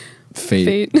of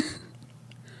fate.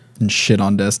 And shit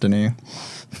on destiny.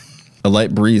 A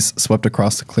light breeze swept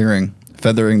across the clearing,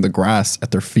 feathering the grass at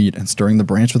their feet and stirring the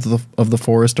branches of the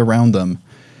forest around them.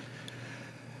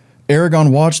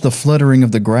 Eragon watched the fluttering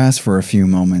of the grass for a few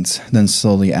moments, then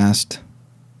slowly asked,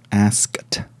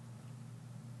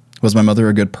 was my mother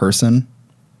a good person?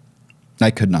 I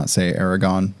could not say,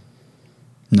 Eragon.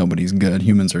 Nobody's good.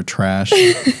 Humans are trash.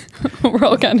 We're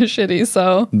all kind of shitty,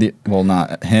 so... Well,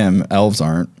 not him. Elves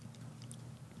aren't.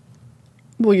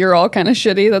 Well, you're all kind of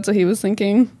shitty. That's what he was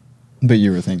thinking. But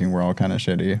you were thinking we're all kind of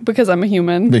shitty. Because I'm a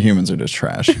human. The humans are just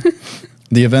trash.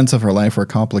 The events of her life were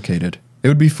complicated. It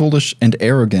would be foolish and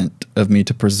arrogant of me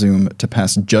to presume to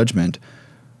pass judgment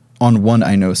on one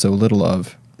I know so little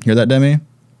of. Hear that, Demi?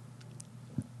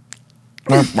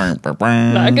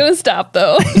 Not gonna stop,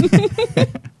 though.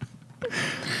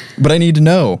 But I need to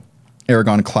know.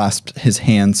 Eragon clasped his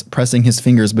hands, pressing his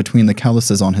fingers between the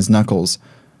calluses on his knuckles.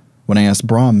 When I asked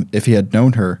Brom if he had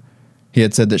known her, he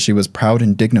had said that she was proud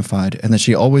and dignified, and that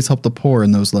she always helped the poor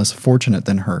and those less fortunate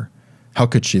than her. How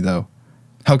could she, though?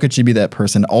 How could she be that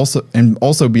person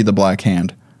also be the Black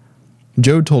Hand?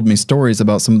 Jode told me stories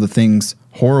about some of the things,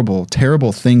 horrible,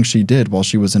 terrible things she did while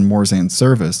she was in Morzan's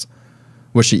service.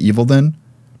 Was she evil then?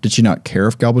 Did she not care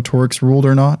if Galbatorix ruled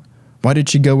or not? Why did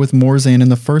she go with Morzan in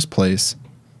the first place?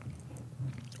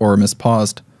 Oramus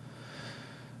paused.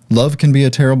 Love can be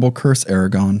a terrible curse,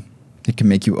 Eragon. It can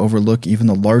make you overlook even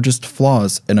the largest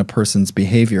flaws in a person's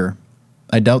behavior.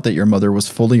 I doubt that your mother was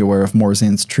fully aware of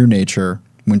Morzan's true nature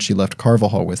when she left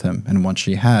Carvajal with him, and once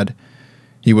she had,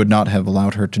 he would not have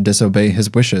allowed her to disobey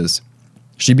his wishes.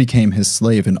 She became his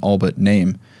slave in all but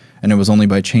name, and it was only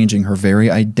by changing her very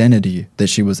identity that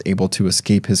she was able to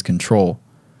escape his control.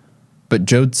 But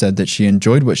Jode said that she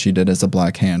enjoyed what she did as a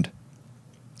Black Hand.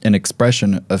 An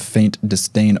expression of faint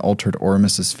disdain altered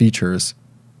Oramus's features.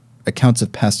 Accounts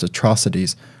of past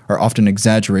atrocities are often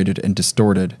exaggerated and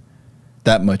distorted.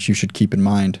 That much you should keep in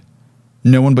mind.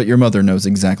 No one but your mother knows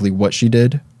exactly what she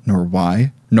did, nor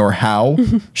why, nor how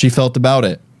she felt about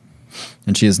it.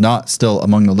 And she is not still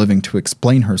among the living to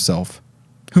explain herself.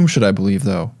 Whom should I believe,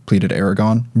 though? Pleaded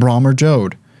Eragon. Brom or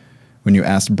Jode? When you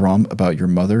asked Brom about your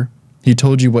mother, he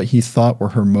told you what he thought were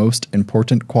her most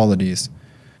important qualities.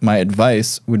 My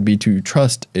advice would be to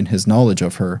trust in his knowledge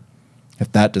of her.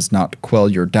 If that does not quell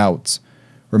your doubts,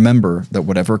 remember that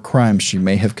whatever crimes she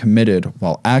may have committed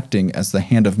while acting as the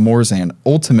hand of Morzan,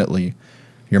 ultimately,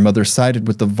 your mother sided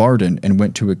with the Varden and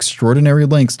went to extraordinary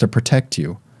lengths to protect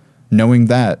you. Knowing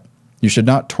that, you should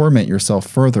not torment yourself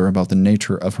further about the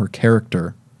nature of her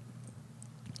character.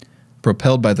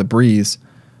 Propelled by the breeze,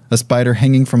 a spider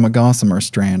hanging from a gossamer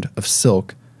strand of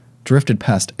silk drifted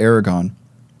past Eragon,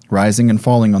 rising and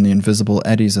falling on the invisible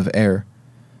eddies of air.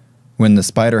 When the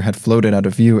spider had floated out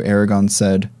of view, Eragon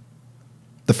said,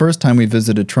 The first time we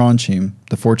visited Tronchim,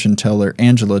 the fortune-teller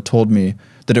Angela told me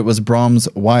that it was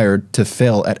Brom's wired to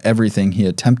fail at everything he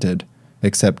attempted,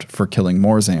 except for killing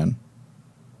Morzan.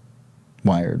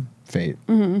 Wired. Fate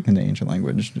in the ancient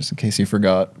language, just in case you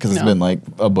forgot, because it's been like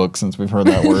a book since we've heard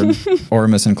that word.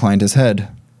 Oramus inclined his head.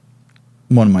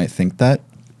 One might think that.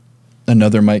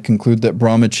 Another might conclude that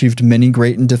Brom achieved many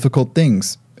great and difficult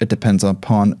things. It depends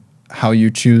upon how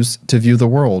you choose to view the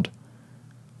world.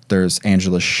 There's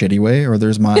Angela's shitty way, or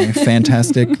there's my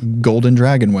fantastic golden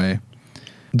dragon way.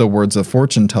 The words of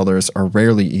fortune tellers are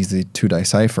rarely easy to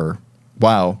decipher.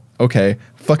 Wow, okay,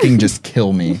 fucking just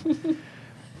kill me.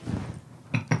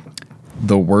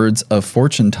 The words of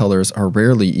fortune tellers are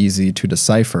rarely easy to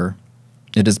decipher.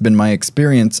 It has been my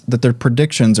experience that their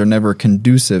predictions are never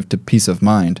conducive to peace of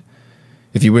mind.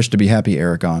 If you wish to be happy,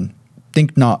 Eragon,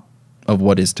 think not of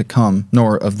what is to come,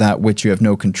 nor of that which you have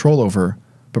no control over,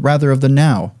 but rather of the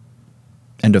now,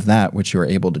 and of that which you are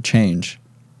able to change.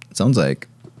 It sounds like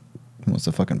he wants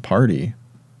to fucking party.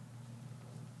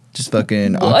 Just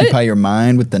fucking occupy your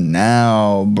mind with the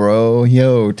now, bro.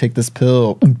 Yo, take this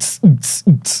pill.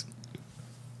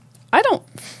 I don't...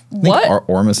 I think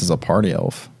Oramus is a party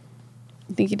elf.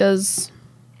 I think he does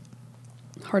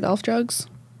hard elf drugs.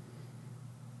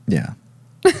 Yeah.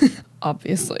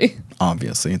 Obviously. I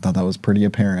thought that was pretty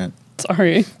apparent.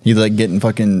 Sorry. He's like getting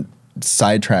fucking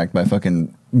sidetracked by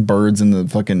fucking birds in the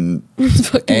fucking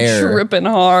air. Tripping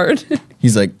hard.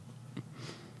 He's like,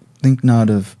 think not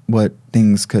of what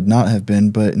things could not have been,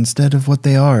 but instead of what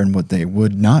they are and what they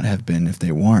would not have been if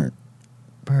they weren't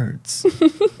birds.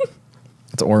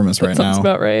 It's Oramus right now. Sounds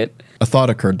about right. A thought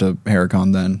occurred to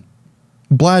Eragon then.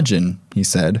 Blagin, he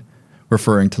said,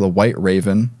 referring to the white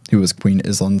raven, who was Queen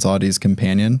Islanzadi's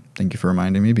companion. Thank you for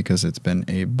reminding me, because it's been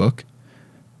a book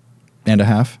and a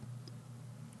half.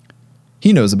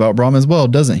 He knows about Brom as well,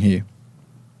 doesn't he?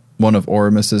 One of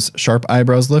Oramus's sharp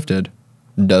eyebrows lifted.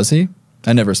 Does he?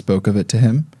 I never spoke of it to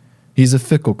him. He's a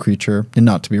fickle creature, and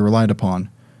not to be relied upon.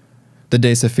 The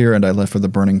day Saphira and I left for the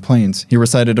Burning Plains, he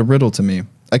recited a riddle to me.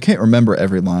 I can't remember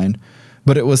every line,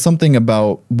 but it was something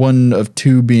about one of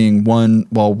two being one,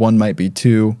 while one might be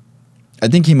two. I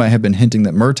think he might have been hinting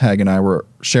that Murtagh and I were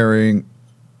sharing...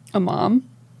 A mom?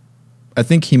 I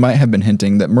think he might have been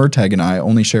hinting that Murtagh and I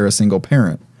only share a single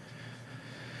parent.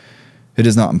 It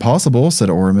is not impossible, said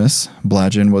Oramus.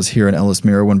 Blagin was here in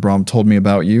Ellismere when Brom told me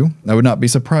about you. I would not be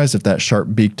surprised if that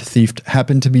sharp-beaked thief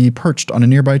happened to be perched on a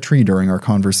nearby tree during our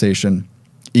conversation.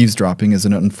 Eavesdropping is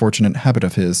an unfortunate habit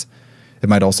of his. It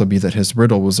might also be that his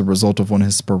riddle was a result of one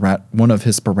of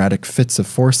his sporadic fits of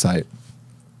foresight.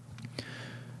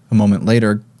 A moment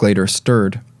later, Glader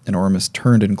stirred, and Oramus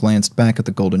turned and glanced back at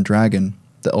the golden dragon.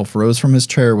 The elf rose from his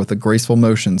chair with a graceful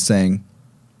motion, saying,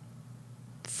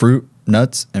 "Fruit,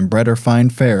 nuts, and bread are fine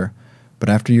fare, but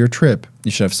after your trip,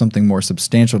 you should have something more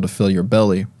substantial to fill your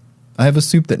belly. I have a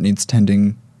soup that needs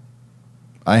tending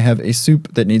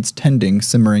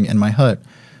simmering in my hut,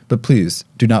 but please,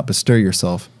 do not bestir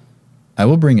yourself. I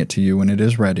will bring it to you when it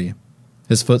is ready."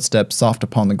 His footsteps soft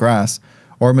upon the grass,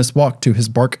 Oramus walked to his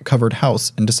bark-covered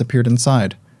house and disappeared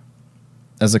inside.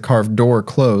 As the carved door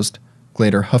closed,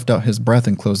 Glader huffed out his breath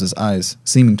and closed his eyes,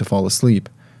 seeming to fall asleep,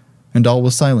 and all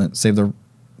was silent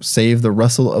save the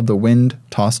rustle of the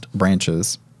wind-tossed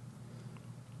branches.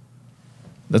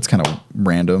 That's kind of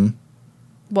random.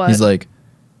 What? He's like,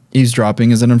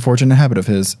 eavesdropping is an unfortunate habit of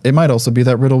his. It might also be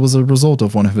that riddle was a result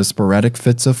of one of his sporadic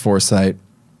fits of foresight.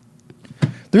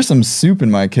 There's some soup in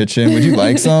my kitchen. Would you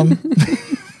like some?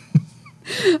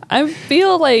 I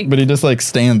feel like... But he just, like,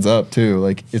 stands up, too.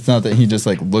 Like, it's not that he just,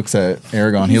 like, looks at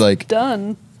Eragon. He, like...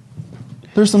 done.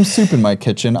 There's some soup in my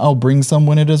kitchen. I'll bring some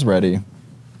when it is ready.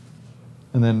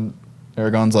 And then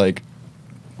Eragon's like,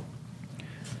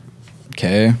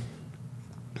 okay.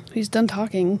 He's done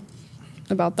talking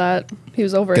about that. He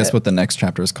was over it. Guess what the next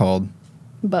chapter is called?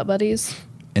 Butt buddies.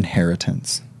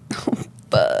 Inheritance. Oh,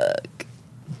 fuck.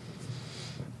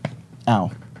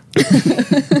 Ow.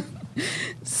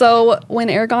 So when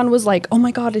Eragon was like, oh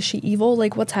my god, is she evil?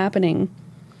 Like, what's happening?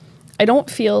 I don't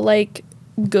feel like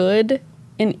good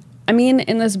and I mean,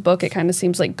 in this book, it kind of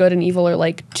seems like good and evil are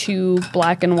like two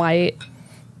black and white,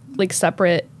 like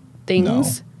separate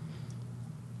things. No.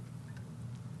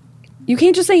 You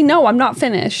can't just say, no, I'm not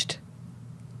finished.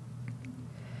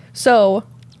 So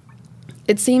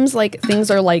it seems like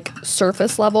things are like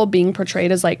surface level being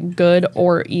portrayed as like good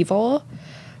or evil.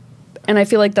 And I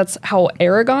feel like that's how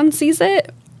Eragon sees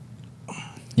it.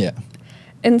 Yeah.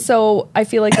 And so I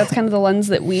feel like that's kind of the lens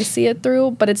that we see it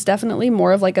through, but it's definitely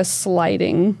more of like a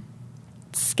sliding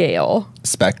scale.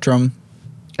 Spectrum.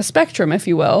 A spectrum, if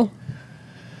you will,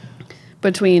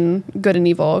 between good and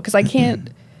evil. Because I can't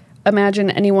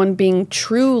imagine anyone being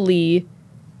truly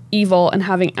evil and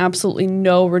having absolutely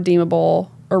no redeemable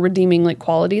or redeeming like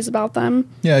qualities about them.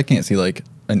 Yeah, I can't see like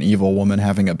an evil woman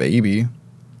having a baby.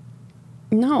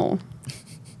 No.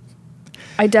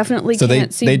 I definitely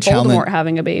can't see Voldemort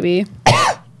having a baby.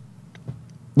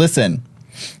 Listen,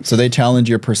 so they challenge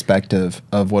your perspective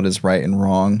of what is right and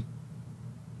wrong.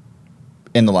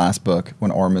 In the last book, when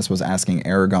Oramus was asking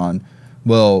Eragon,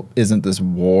 well, isn't this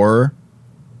war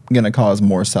going to cause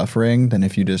more suffering than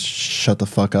if you just shut the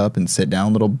fuck up and sit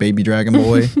down, little baby dragon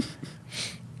boy?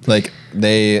 Like,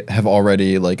 they have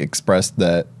already, like, expressed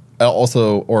that.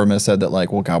 Also, Oramus said that,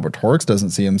 like, well, Galbatorix doesn't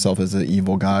see himself as an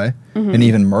evil guy. Mm-hmm. And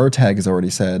even Murtagh has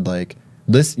already said, like,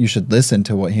 you should listen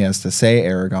to what he has to say,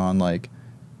 Eragon. Like,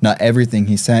 not everything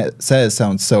he says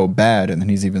sounds so bad. And then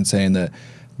he's even saying that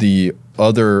the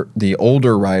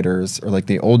older writers, or like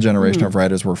the old generation of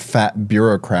writers, were fat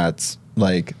bureaucrats,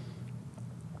 like,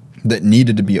 that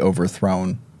needed to be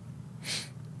overthrown.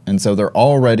 And so they're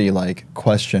already, like,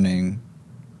 questioning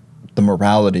the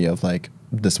morality of, like,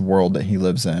 this world that he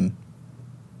lives in.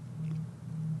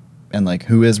 And, like,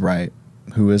 who is right?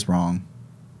 Who is wrong?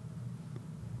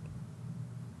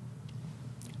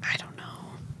 I don't know.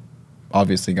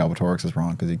 Obviously, Galbatorix is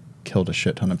wrong because he killed a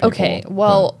shit ton of people. Okay,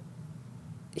 well,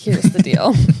 here's the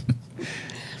deal.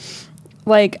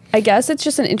 Like, I guess it's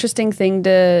just an interesting thing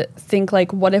to think,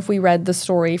 like, what if we read the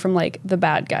story from, like, the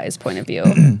bad guy's point of view?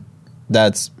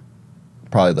 That's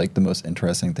probably, like, the most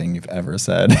interesting thing you've ever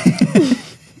said.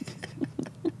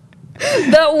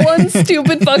 That one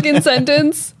stupid fucking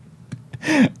sentence.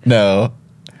 No,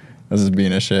 this is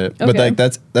being a shit. Okay. But like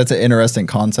that's an interesting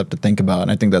concept to think about,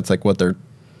 and I think that's like what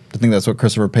that's what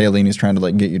Christopher Paolini's trying to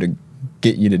like get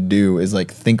you to do is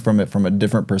like think from it from a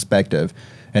different perspective,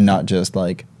 and not just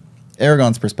like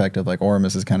Eragon's perspective. Like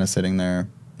Oramus is kind of sitting there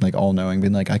like all knowing,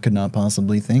 being like, I could not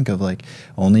possibly think of like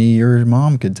only your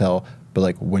mom could tell. But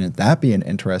like, wouldn't that be an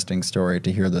interesting story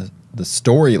to hear the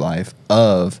story life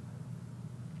of?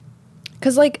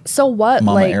 Because, like, so what?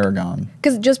 Mama like, Eragon.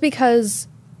 Because just because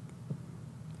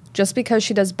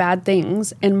she does bad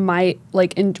things and might,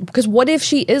 like, because what if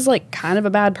she is, like, kind of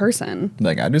a bad person?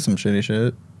 Like, I do some shitty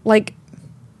shit. Like,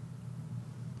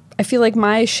 I feel like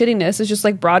my shittiness is just,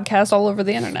 like, broadcast all over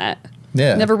the internet.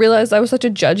 Yeah. Never realized I was such a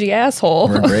judgy asshole.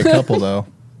 We're a great couple, though.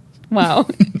 Wow.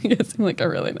 You guys seem like a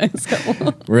really nice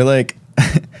couple. We're like,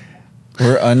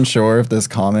 we're unsure if this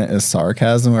comment is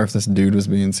sarcasm or if this dude was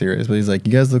being serious. But he's like,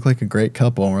 you guys look like a great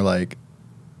couple. And we're like,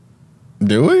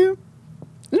 do we? I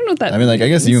don't know what that I mean, like, I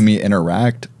guess means. you and me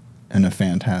interact in a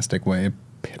fantastic way,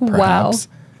 perhaps. Wow.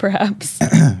 Perhaps.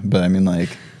 But I mean, like,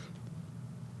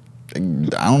 I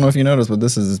don't know if you noticed, but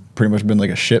this has pretty much been like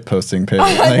a shit posting page.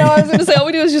 I know, I was going to say, all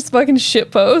we do is just fucking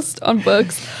shit post on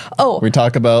books. Oh. We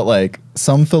talk about like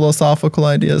some philosophical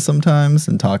ideas sometimes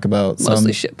and talk about Mostly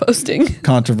some shit posting.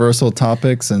 controversial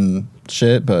topics and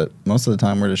shit, but most of the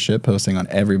time we're just shit posting on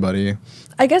everybody.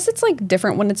 I guess it's like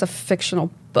different when it's a fictional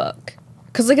book.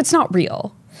 Because like it's not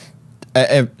real.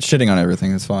 Shitting on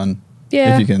everything is fun.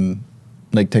 Yeah. If you can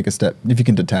like take a step, if you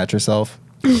can detach yourself.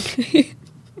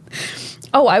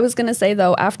 Oh, I was going to say,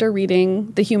 though, after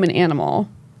reading The Human Animal,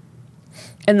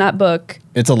 in that book...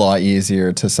 It's a lot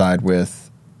easier to side with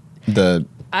the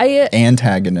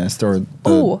antagonist or the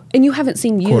oh, and you haven't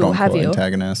seen You, have you?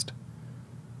 Antagonist.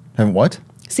 Haven't what?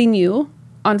 Seen You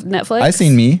on Netflix? I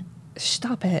seen Me.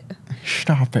 Stop it.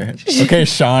 Stop it. Okay,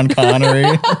 Sean Connery.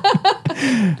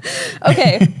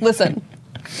 Okay, listen.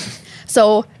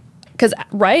 So, because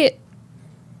right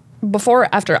before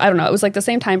or after, I don't know, it was like the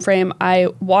same time frame, I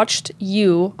watched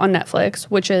You on Netflix,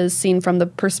 which is seen from the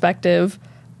perspective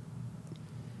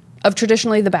of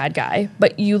traditionally the bad guy,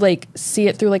 but you like see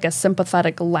it through like a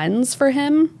sympathetic lens for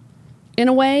him in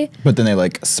a way. But then they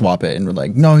like swap it and we're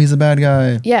like, no, he's a bad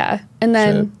guy. Yeah. And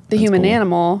then Shit, The that's Human cool.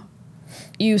 Animal,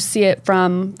 you see it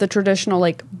from the traditional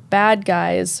like bad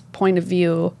guy's point of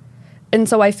view. And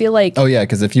so I feel like... Oh, yeah,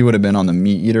 because if you would have been on the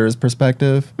meat eater's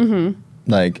perspective,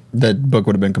 like, that book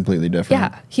would have been completely different.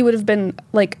 Yeah, he would have been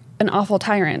like an awful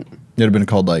tyrant. It would have been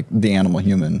called, like, The Animal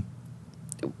Human.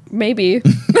 Maybe. He'd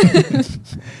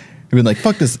been like,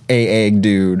 fuck this AA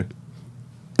dude.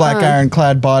 Black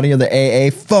ironclad body of the AA,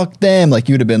 fuck them. Like,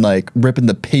 you'd have been, like, ripping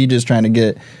the pages trying to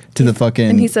get to the fucking...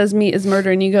 And he says meat is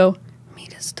murder, and you go,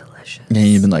 meat is delicious. And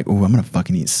you've been like, ooh, I'm gonna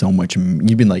fucking eat so much.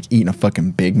 You've been like eating a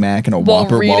fucking Big Mac and a While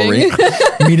Whopper while reading.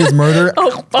 meat is murder.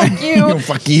 Oh, fuck you.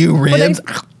 Fuck you, ribs.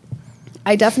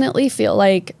 I definitely feel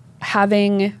like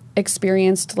having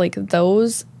experienced like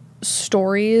those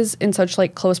stories in such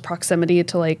like close proximity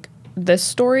to like this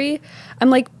story,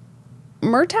 I'm like,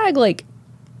 Murtagh like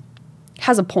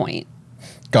has a point.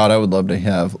 God, I would love to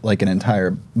have like an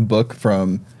entire book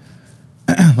from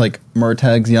like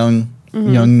Murtagh's young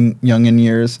in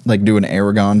years, like do an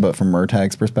Eragon, but from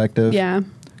Murtagh's perspective. Yeah.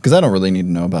 Because I don't really need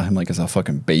to know about him like as a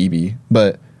fucking baby,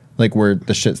 but like where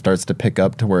the shit starts to pick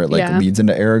up to where it like leads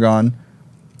into Eragon,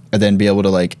 and then be able to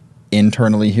like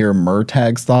internally hear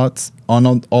Murtagh's thoughts on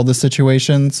all the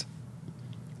situations.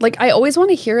 Like I always want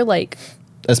to hear like,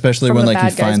 especially from when the like he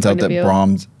bad guy's finds out point of that view.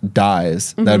 Brahms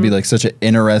dies. That'd be like such an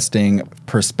interesting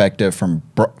perspective from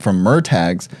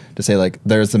Murtagh's to say like,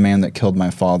 there's the man that killed my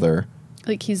father.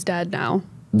 like he's dead now.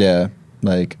 Yeah,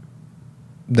 like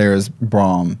there's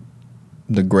Brahm,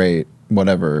 the great,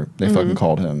 whatever they fucking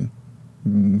called him,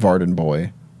 Varden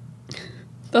boy.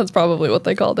 That's probably what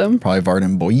they called him. Probably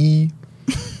Varden boy.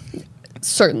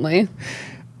 Certainly.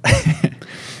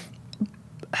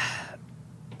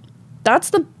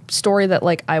 That's the story that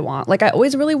like I want. Like I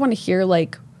always really want to hear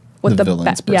like what The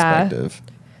villain's perspective.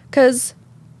 Because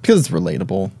it's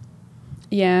relatable.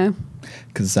 yeah.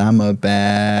 Because I'm a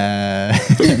bad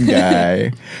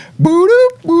guy. Boo-doo,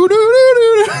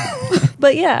 boo-doo-doo-doo.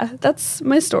 But yeah, that's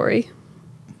my story.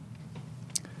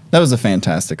 That was a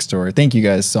fantastic story. Thank you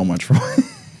guys so much for...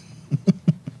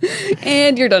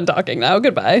 And you're done talking now.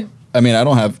 Goodbye. I mean, I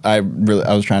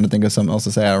was trying to think of something else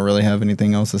to say. I don't really have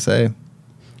anything else to say.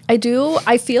 I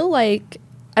feel like,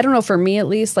 I don't know, for me at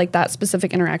least, like that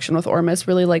specific interaction with Ormus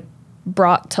really like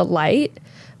brought to light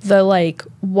the like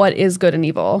what is good and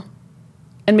evil.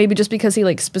 And maybe just because he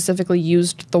like specifically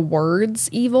used the words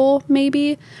evil,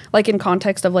 maybe like in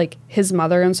context of like his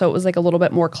mother, and so it was like a little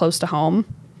bit more close to home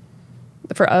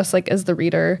for us, like as the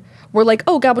reader. We're like,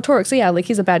 oh, Galbatorix, so yeah, like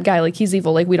he's a bad guy, like he's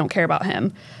evil, like we don't care about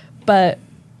him. But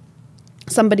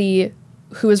somebody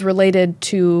who is related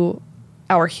to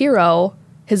our hero,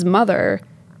 his mother,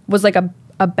 was like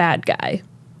a bad guy,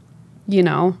 you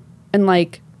know? And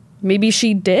like maybe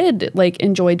she did like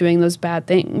enjoy doing those bad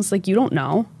things, like you don't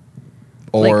know.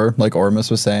 Or like Ormus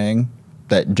was saying,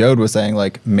 that Jode was saying,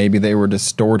 like maybe they were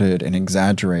distorted and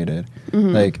exaggerated.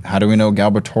 Like, how do we know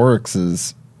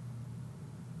Galbatorix's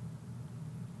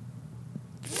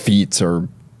feats or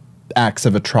acts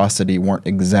of atrocity weren't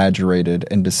exaggerated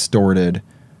and distorted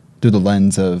through the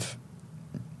lens of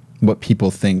what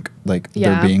people think, like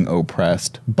they're being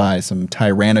oppressed by some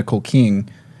tyrannical king,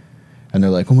 and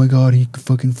they're like, oh my god, he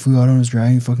fucking flew out on his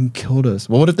dragon, he fucking killed us.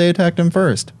 Well, what if they attacked him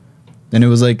first? And it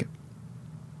was like,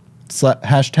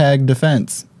 hashtag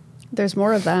defense. There's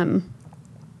more of them.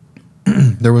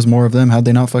 There was more of them. How'd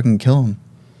they not fucking kill him?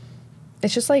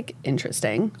 It's just like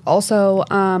interesting. Also,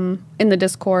 in the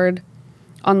Discord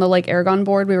on the like Eragon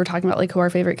board, we were talking about like who our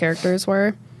favorite characters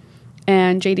were.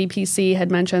 And JDPC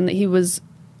had mentioned that he was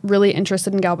really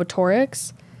interested in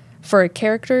Galbatorix for a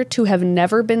character to have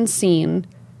never been seen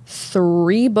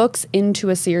 3 books into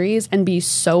a series and be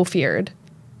so feared.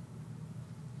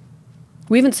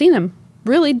 We haven't seen him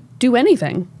really do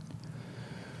anything.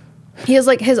 He has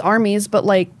like his armies, but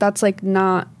like that's like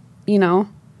not, you know,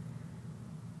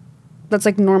 that's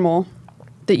like normal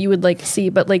that you would like see,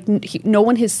 but like no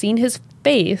one has seen his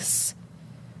face.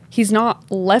 He's not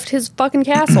left his fucking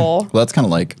castle. Well, that's kind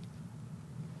of like,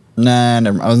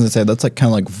 never, I was gonna say that's like kind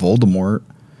of like Voldemort,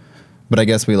 but I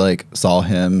guess we like saw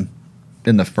him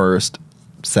in the first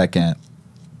and second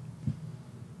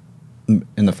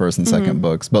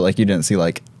books, but like you didn't see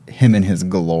like him in his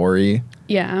glory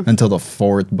until the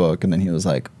 4th book, and then he was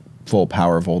like full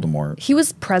power Voldemort. He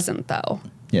was present though.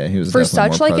 Yeah, he was for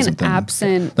definitely such more like an present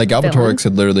absent like Galbatorix villain.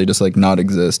 could literally just like not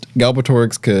exist.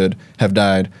 Galbatorix could have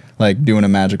died like doing a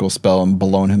magical spell and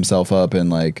blown himself up, and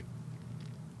like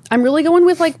I'm really going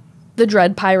with like the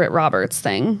Dread Pirate Roberts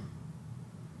thing.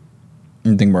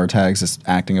 you think Murtag's just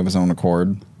acting of his own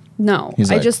accord? No,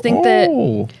 He's I like, just think that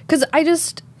because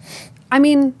I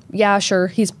mean, yeah, sure,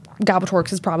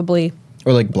 Galbatorix is probably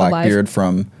or like Blackbeard alive.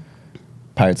 from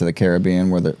Pirates of the Caribbean,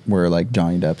 where like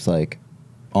Johnny Depp's like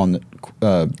on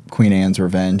the Queen Anne's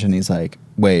Revenge, and he's like,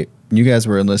 wait, you guys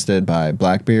were enlisted by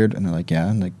Blackbeard? And they're like, yeah.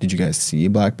 And like, did you guys see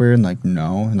Blackbeard? And like,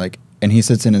 no. And like, and he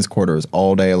sits in his quarters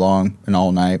all day long and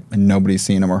all night, and nobody's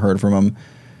seen him or heard from him.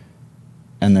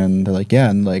 And then they're like, yeah,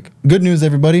 and like, good news,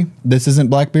 everybody, this isn't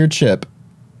Blackbeard's ship.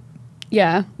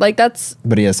 Yeah, like that's.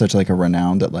 But he has such like a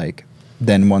renown that like,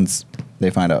 then once they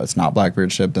find out it's not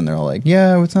Blackbeard's ship, then they're all like,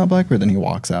 yeah, it's not Blackbeard. Then he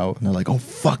walks out, and they're like, oh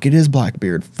fuck, it is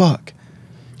Blackbeard. Fuck.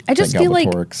 I just like feel like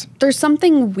Galbatorix. there's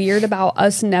something weird about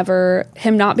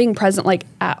him not being present like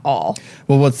at all.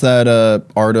 Well, what's that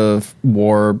art of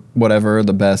war, whatever,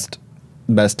 the best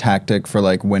tactic for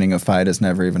like winning a fight is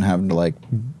never even having to like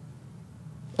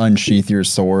unsheath your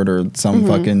sword or some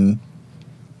fucking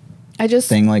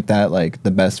thing like that. Like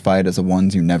the best fight is the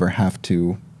ones you never have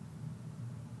to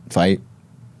fight.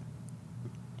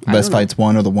 The best fights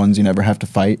won are the ones you never have to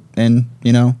fight in,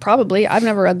 you know? Probably. I've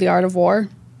never read The Art of War.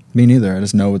 Me neither. I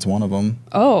just know it's one of them.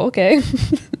 Oh, okay.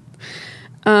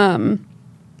 I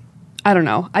don't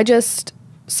know.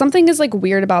 Something is like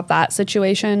weird about that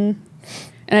situation.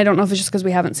 And I don't know if it's just because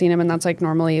we haven't seen him and that's like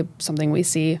normally something we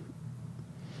see.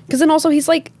 Because then also he's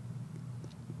like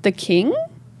the king?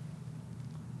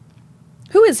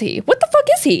 Who is he? What the fuck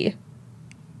is he?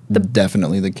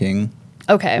 Definitely the king.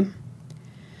 Okay.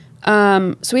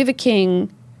 So we have a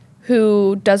king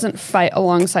who doesn't fight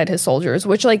alongside his soldiers,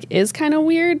 which like is kind of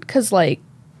weird because like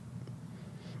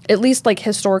at least like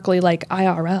historically like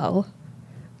IRL,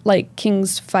 like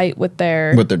kings fight with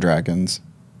their dragons.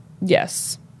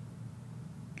 Yes.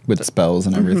 With spells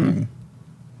and everything.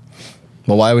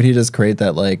 Well, why would he just create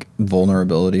that like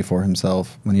vulnerability for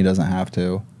himself when he doesn't have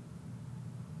to?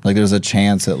 Like there's a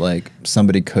chance that like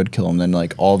somebody could kill him, then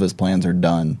like all of his plans are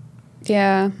done.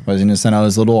 Yeah. Well, he's going to send out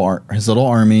his little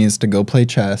armies to go play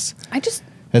chess.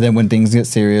 And then when things get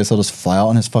serious, he'll just fly out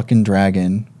on his fucking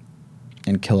dragon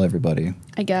and kill everybody.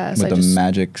 I guess. With a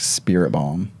magic spirit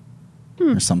bomb.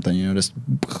 Or something, you know, just...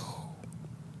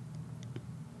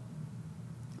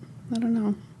 I don't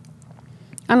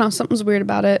know. Something's weird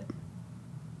about it.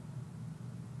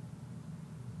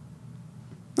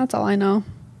 That's all I know.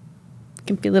 I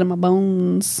can feel it in my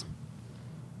bones.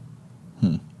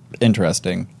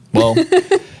 Interesting. Well,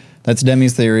 that's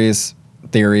Demi's theories,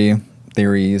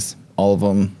 all of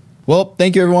them. Well,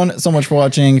 thank you everyone so much for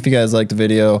watching. If you guys liked the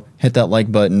video, hit that like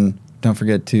button. Don't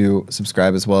forget to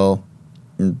subscribe as well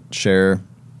and share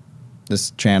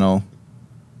this channel.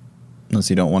 Unless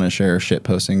you don't want to share a shit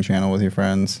posting channel with your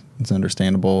friends. It's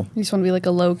understandable. You just want to be like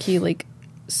a low key, like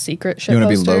secret shit You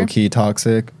want to poster? be low key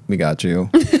toxic? We got you.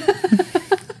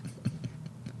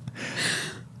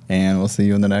 And we'll see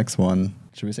you in the next one.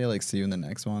 Should we say like see you in the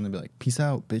next one? They'd be like, peace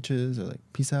out, bitches, or like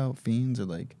peace out, fiends, or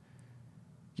like,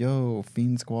 yo,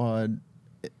 fiend squad,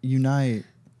 unite,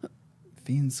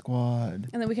 fiend squad.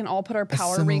 And then we can all put our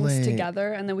power rings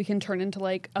together, and then we can turn into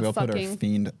like a we'll fucking. Put our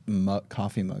fiend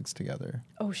coffee mugs together.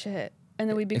 Oh shit! And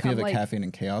then we If become you have a like caffeine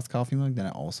and chaos coffee mug, then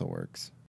it also works.